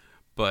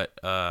 But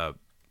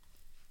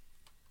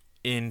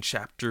in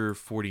chapter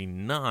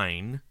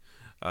 49,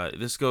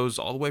 this goes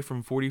all the way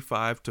from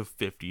 45 to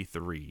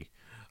 53.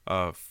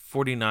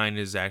 49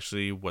 is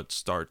actually what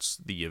starts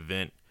the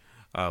event.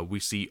 We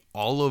see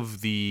all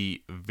of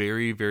the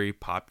very, very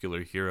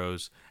popular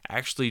heroes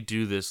actually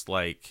do this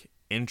like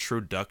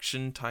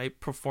introduction type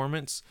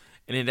performance,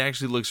 and it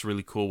actually looks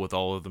really cool with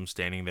all of them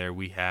standing there.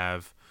 We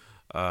have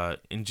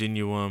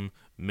Ingenuum,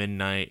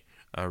 Midnight,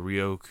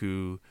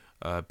 Ryoku,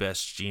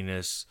 Best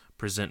Jeanist,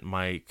 Present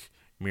Mike,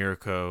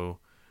 Mirko.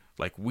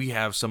 Like, we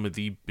have some of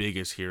the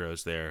biggest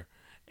heroes there,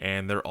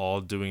 and they're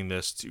all doing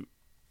this to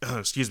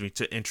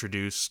to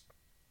introduce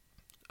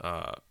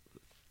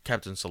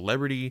Captain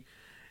Celebrity.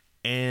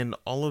 And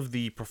all of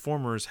the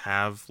performers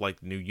have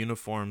like new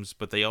uniforms,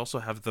 but they also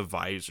have the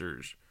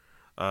visors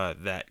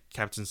that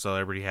Captain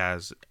Celebrity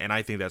has, and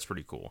I think that's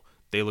pretty cool.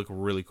 They look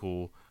really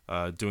cool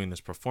doing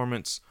this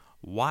performance,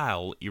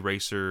 while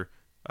Eraser,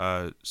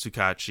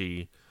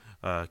 Tsukachi,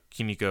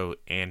 Kaneko,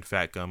 and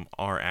Fat Gum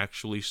are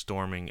actually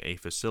storming a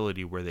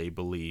facility where they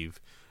believe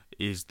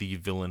is the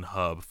villain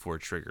hub for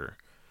Trigger.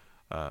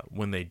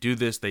 When they do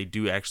this, they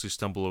do actually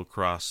stumble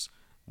across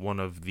one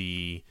of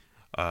the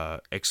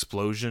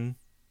explosion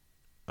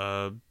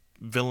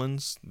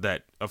villains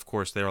that, of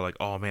course, they're like,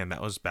 oh man,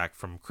 that was back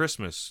from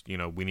Christmas.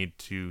 We need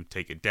to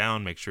take it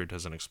down, make sure it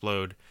doesn't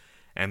explode.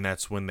 And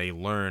that's when they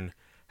learn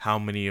how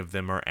many of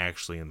them are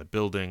actually in the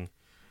building.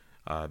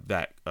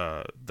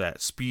 That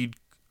speed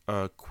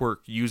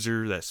quirk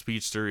user, that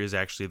speedster, is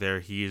actually there.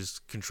 He is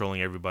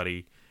controlling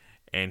everybody,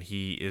 and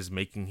he is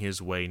making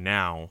his way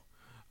now.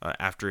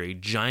 After a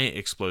giant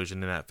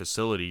explosion in that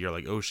facility, you're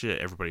like, oh shit,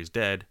 everybody's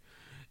dead.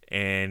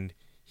 And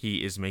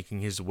he is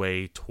making his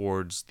way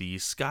towards the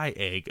Sky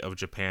Egg of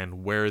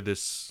Japan, where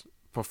this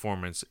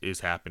performance is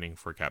happening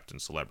for Captain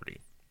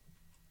Celebrity.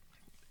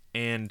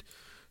 And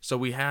so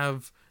we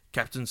have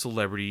Captain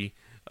Celebrity.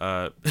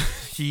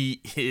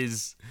 He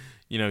is,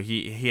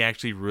 he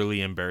actually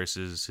really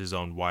embarrasses his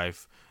own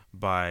wife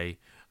by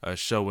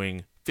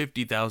showing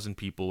 50,000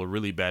 people a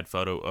really bad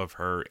photo of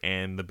her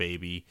and the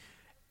baby.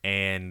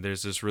 And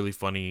there's this really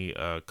funny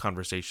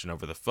conversation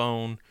over the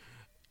phone,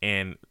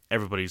 and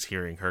everybody's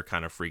hearing her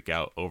kind of freak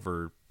out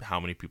over how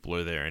many people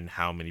are there and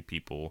how many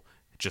people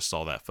just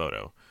saw that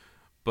photo.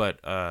 But,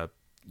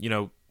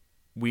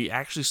 we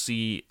actually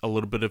see a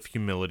little bit of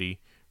humility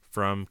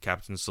from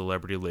Captain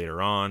Celebrity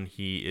later on.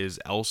 He is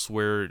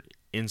elsewhere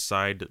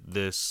inside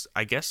this.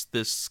 I guess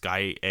this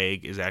Sky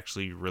Egg is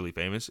actually really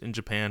famous in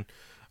Japan,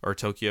 or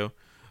Tokyo.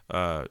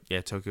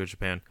 Tokyo,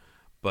 Japan.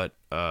 But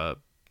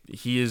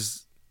he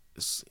is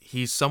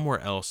he's somewhere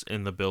else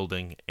in the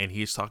building, and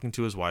he's talking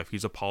to his wife.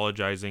 He's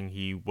apologizing.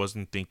 He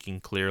wasn't thinking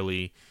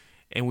clearly,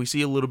 and we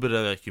see a little bit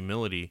of that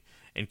humility.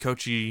 And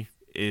Kochi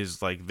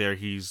is like there.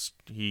 He's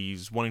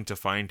wanting to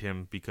find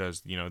him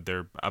because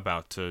they're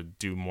about to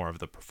do more of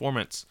the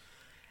performance,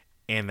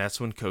 and that's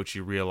when Kochi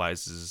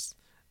realizes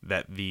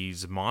that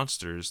these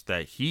monsters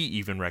that he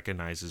even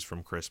recognizes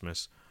from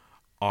Christmas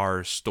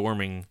are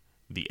storming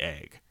the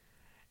egg.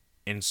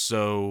 And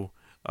so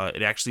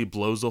it actually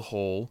blows a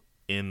hole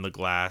in the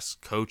glass.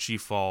 Kochi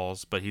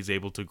falls, but he's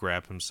able to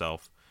grab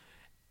himself.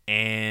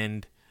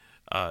 And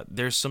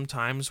there's some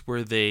times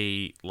where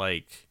they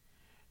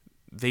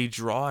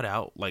draw it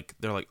out, like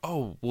they're like,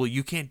 oh, well,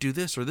 you can't do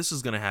this or this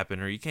is going to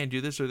happen, or you can't do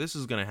this or this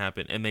is going to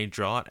happen. And they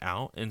draw it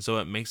out. And so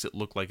it makes it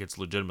look like it's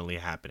legitimately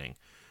happening.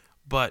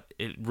 But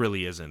it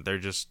really isn't. They're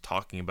just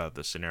talking about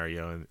the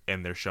scenario,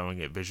 and they're showing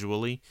it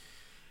visually.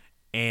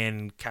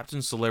 And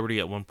Captain Celebrity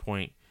at one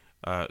point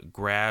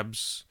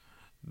grabs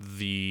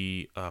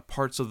the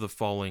parts of the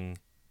falling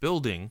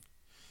building,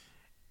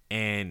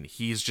 and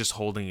he's just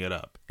holding it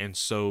up. And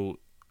so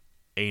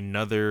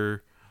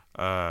another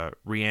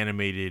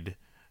reanimated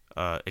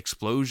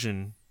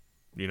explosion,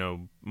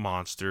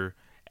 monster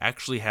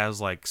actually has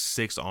like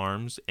 6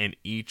 arms, and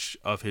each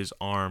of his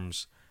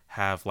arms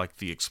have like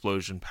the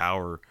explosion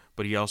power,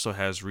 but he also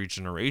has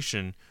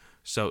regeneration.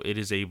 So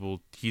he's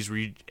able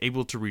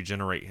to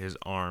regenerate his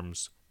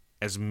arms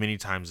as many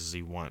times as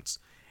he wants,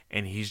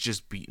 and he's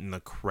just beating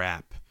the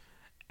crap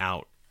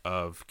out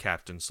of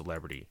Captain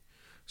Celebrity.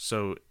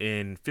 So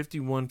in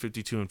 51,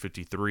 52, and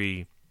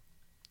 53,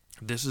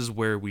 this is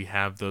where we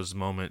have those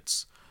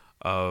moments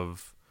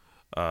of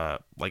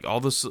like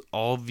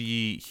all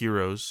the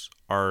heroes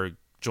are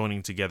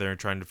joining together and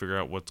trying to figure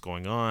out what's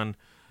going on,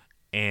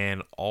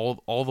 and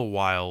all the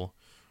while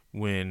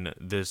when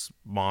this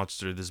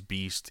monster, this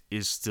beast,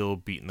 is still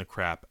beating the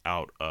crap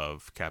out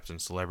of Captain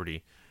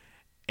Celebrity.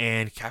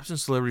 And Captain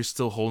Celebrity is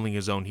still holding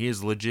his own. He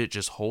is legit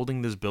just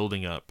holding this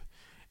building up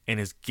and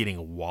is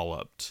getting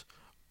walloped.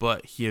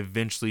 But he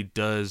eventually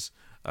does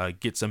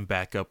get some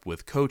backup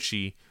with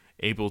Kochi,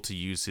 able to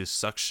use his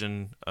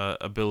suction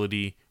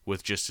ability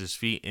with just his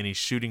feet, and he's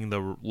shooting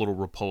the little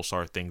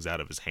repulsar things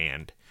out of his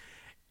hand.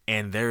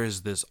 And there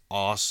is this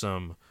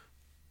awesome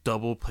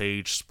double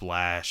page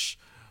splash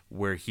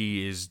where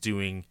he is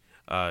doing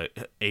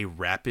a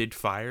rapid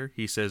fire.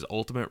 He says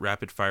ultimate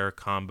rapid fire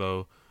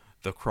combo.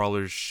 The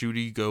crawlers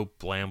shooty go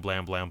blam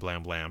blam blam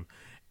blam blam,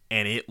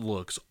 and it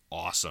looks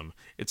awesome.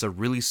 It's a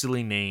really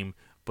silly name,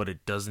 but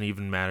it doesn't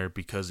even matter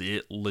because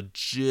it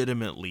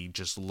legitimately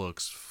just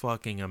looks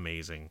fucking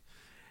amazing.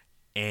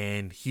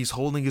 And he's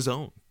holding his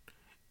own,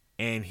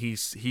 and he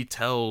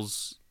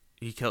tells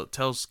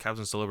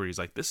Captain Celebrity, he's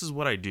like, this is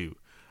what I do.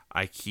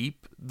 I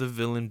keep the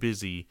villain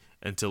busy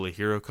until a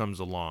hero comes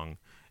along.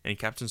 And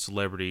Captain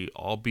Celebrity,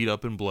 all beat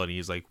up and bloody,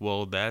 is like,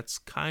 well, that's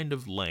kind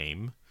of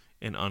lame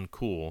and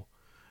uncool,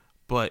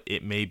 but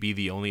it may be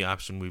the only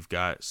option we've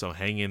got, so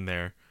hang in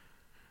there.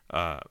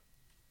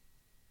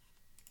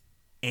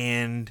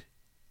 And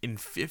in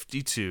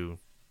 52,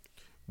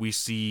 we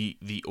see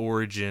the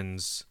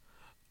origins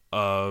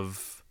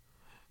of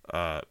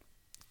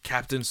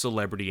Captain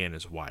Celebrity and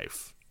his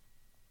wife,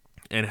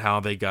 and how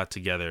they got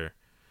together.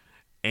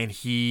 And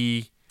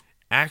he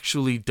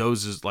actually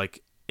dozes,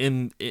 like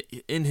in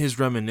his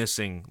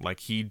reminiscing,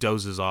 like he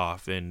dozes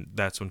off, and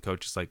that's when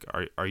Coach is like,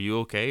 "Are you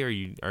okay? Are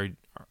you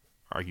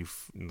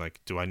like,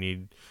 do I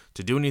need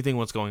to do anything?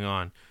 What's going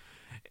on?"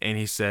 And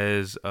he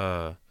says,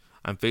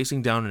 "I'm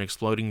facing down an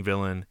exploding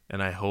villain,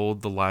 and I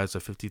hold the lives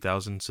of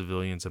 50,000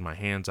 civilians in my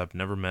hands. I've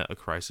never met a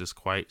crisis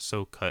quite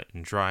so cut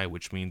and dry,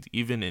 which means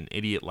even an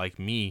idiot like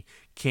me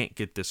can't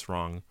get this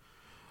wrong."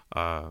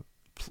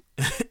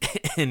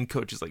 And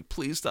Coach is like,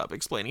 please stop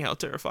explaining how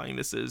terrifying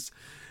this is.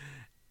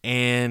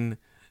 And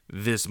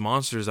this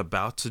monster is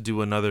about to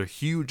do another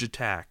huge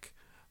attack,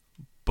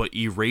 but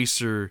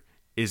Eraser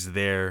is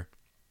there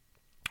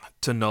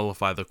to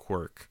nullify the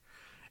quirk.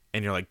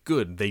 And you're like,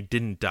 good, they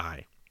didn't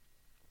die.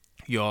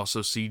 You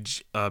also see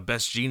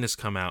Best Jeanist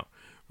come out.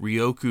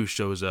 Ryoku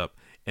shows up,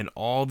 and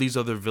all these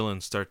other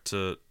villains start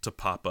to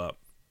pop up.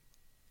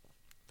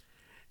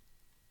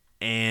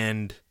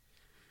 And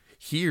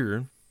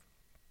here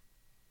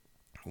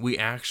we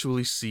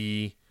actually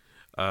see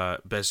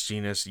Best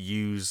Jeanist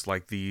use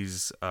like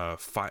these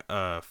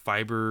fiber,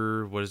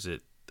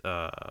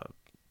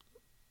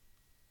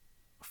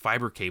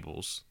 fiber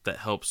cables that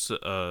helps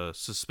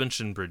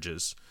suspension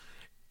bridges,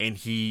 and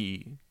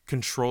he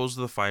controls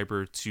the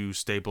fiber to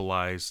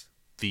stabilize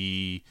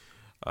the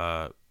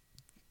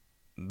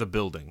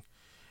building.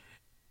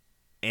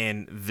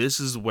 And this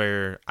is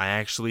where I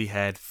actually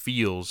had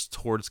feels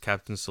towards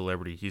Captain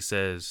Celebrity. He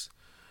says,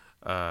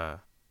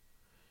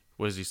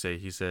 what does he say?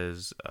 He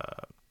says,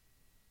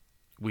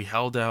 we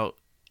held out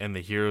and the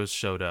heroes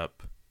showed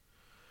up.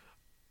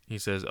 He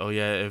says, oh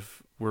yeah,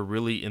 if we're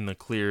really in the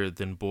clear,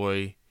 then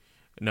Kochi,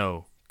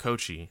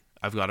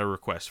 I've got a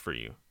request for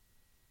you.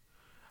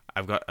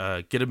 I've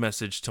got, get a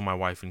message to my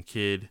wife and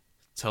kid.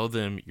 Tell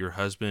them your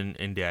husband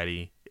and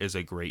daddy is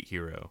a great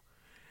hero.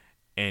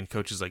 And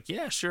Coach is like,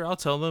 yeah, sure, I'll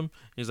tell them.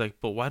 He's like,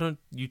 but why don't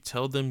you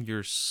tell them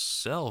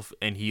yourself?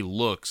 And he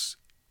looks,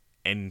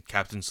 and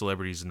Captain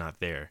Celebrity's not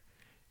there.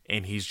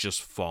 And he's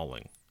just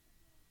falling.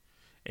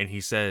 And he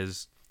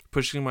says,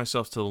 pushing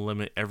myself to the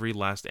limit, every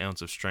last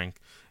ounce of strength.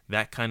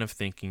 That kind of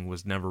thinking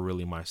was never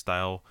really my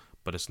style,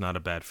 but it's not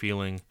a bad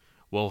feeling.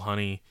 Well,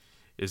 honey,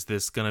 is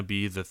this going to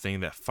be the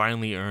thing that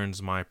finally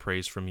earns my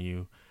praise from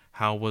you?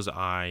 How was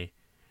I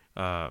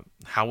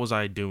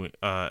doing?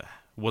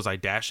 Was I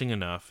dashing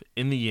enough?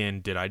 In the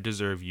end, did I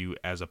deserve you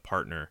as a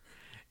partner?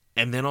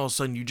 And then all of a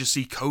sudden, you just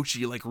see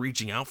Kochi, like,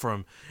 reaching out for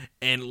him.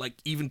 And, like,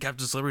 even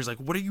Captain Celebrity's like,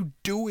 what are you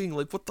doing?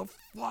 Like, what the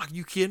fuck?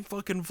 You can't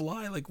fucking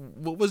fly. Like,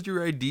 what was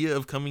your idea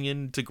of coming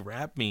in to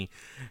grab me?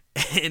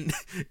 And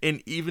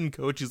even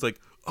Kochi's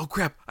like, oh,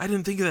 crap. I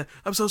didn't think of that.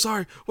 I'm so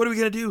sorry. What are we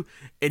going to do?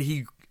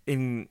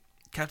 And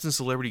Captain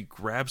Celebrity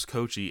grabs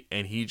Kochi,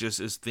 and he just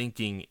is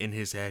thinking in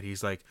his head.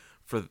 He's like,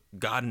 for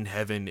God in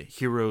heaven,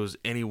 heroes,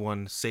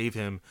 anyone, save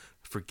him.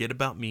 Forget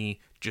about me.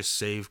 Just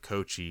save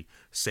Kochi.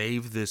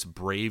 Save this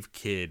brave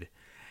kid.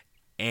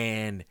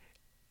 And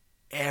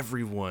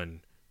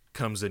everyone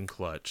comes in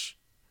clutch.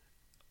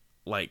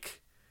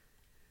 Like,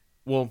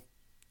 well,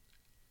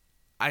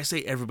 I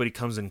say everybody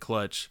comes in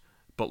clutch,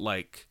 but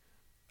like,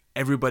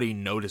 everybody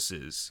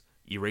notices.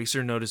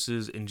 Eraser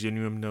notices,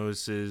 Ingenuum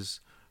notices,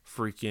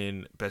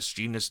 freaking Best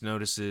Genius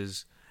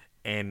notices,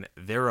 and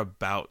they're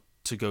about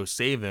to go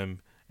save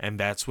him. And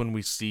that's when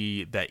we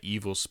see that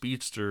evil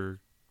speedster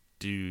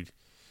dude.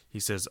 He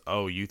says,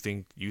 oh, you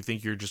think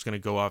you're just going to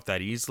go off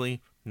that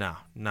easily? Nah,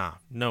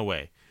 no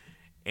way.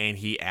 And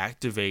he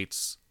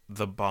activates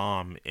the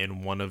bomb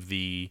in one of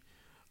the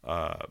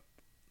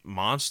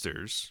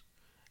monsters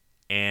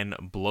and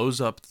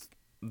blows up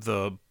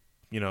the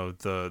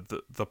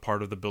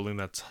part of the building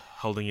that's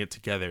holding it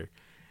together,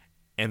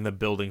 and the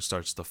building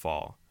starts to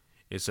fall.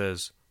 It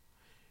says,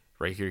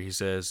 right here, he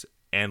says,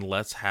 and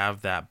let's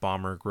have that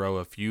bomber grow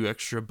a few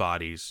extra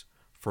bodies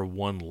for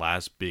one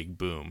last big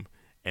boom.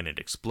 And it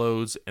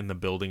explodes, and the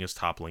building is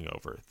toppling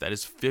over. That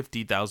is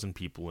 50,000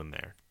 people in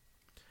there.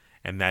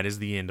 And that is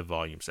the end of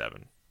Volume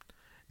 7.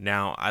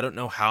 Now, I don't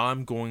know how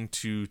I'm going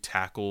to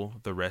tackle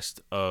the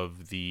rest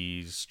of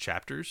these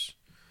chapters,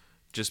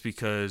 just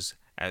because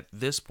at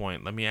this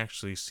point, let me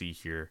actually see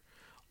here.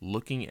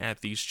 Looking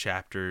at these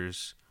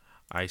chapters,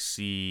 I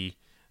see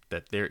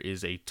that there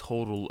is a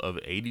total of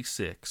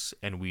 86,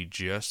 and we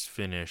just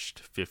finished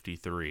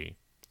 53.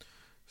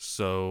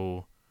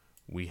 So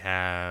we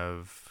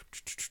have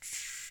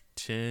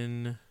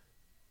 10,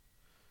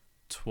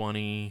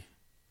 20,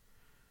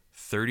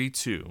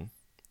 32.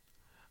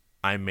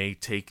 I may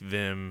take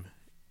them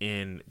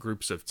in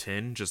groups of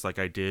 10, just like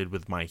I did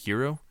with My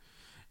Hero,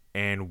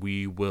 and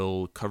we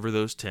will cover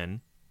those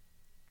 10.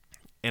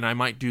 And I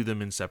might do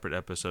them in separate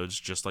episodes,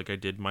 just like I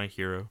did My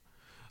Hero,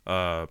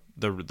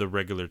 the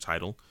regular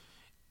title.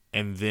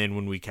 And then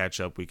when we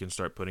catch up, we can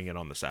start putting it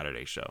on the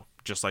Saturday show,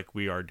 just like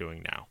we are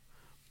doing now.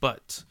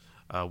 But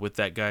with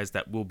that, guys,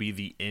 that will be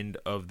the end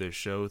of the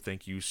show.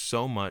 Thank you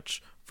so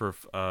much for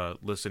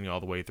listening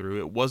all the way through.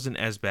 It wasn't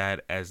as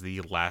bad as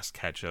the last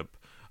catch-up,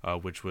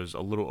 which was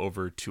a little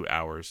over 2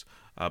 hours.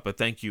 But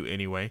thank you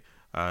anyway.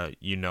 I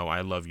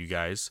love you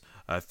guys.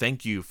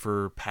 Thank you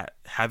for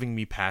having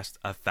me past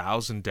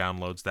 1,000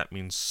 downloads. That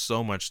means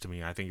so much to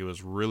me. I think it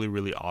was really,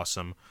 really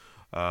awesome.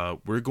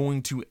 We're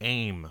going to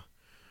aim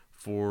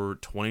for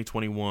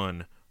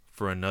 2021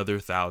 for another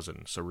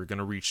 1,000. So we're going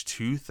to reach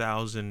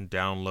 2,000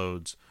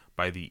 downloads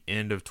by the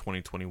end of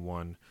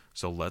 2021.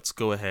 So let's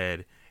go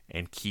ahead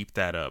and keep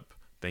that up.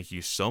 Thank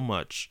you so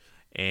much.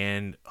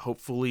 And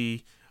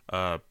hopefully,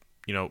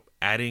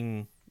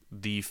 adding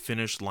the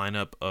finished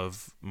lineup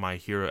of My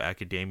Hero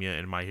Academia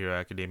and My Hero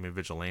Academia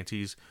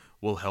Vigilantes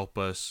will help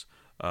us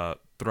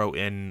throw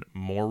in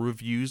more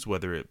reviews,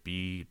 whether it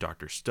be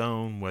Dr.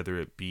 Stone, whether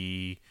it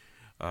be,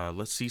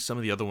 let's see some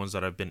of the other ones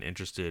that I've been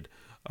interested.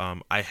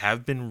 I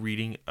have been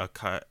reading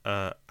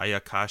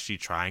Ayakashi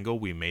Triangle.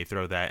 We may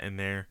throw that in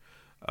there.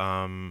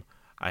 I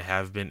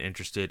have been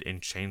interested in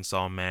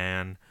Chainsaw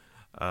Man.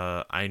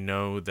 I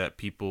know that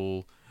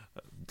people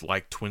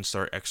like Twin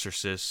Star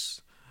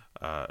Exorcist.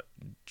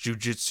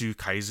 Jujutsu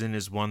Kaisen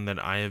is one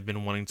that I have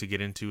been wanting to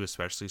get into,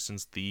 especially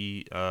since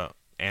the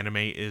anime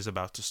is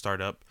about to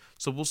start up.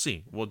 So we'll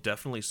see. We'll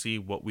definitely see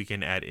what we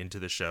can add into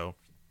the show.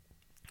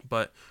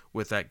 But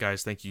with that,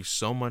 guys, thank you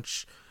so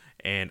much.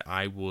 And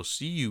I will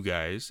see you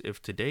guys,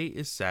 if today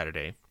is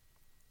Saturday,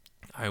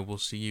 I will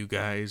see you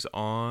guys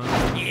on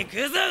Monday.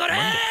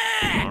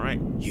 All right.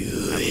 Have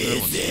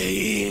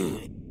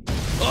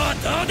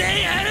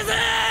a good one.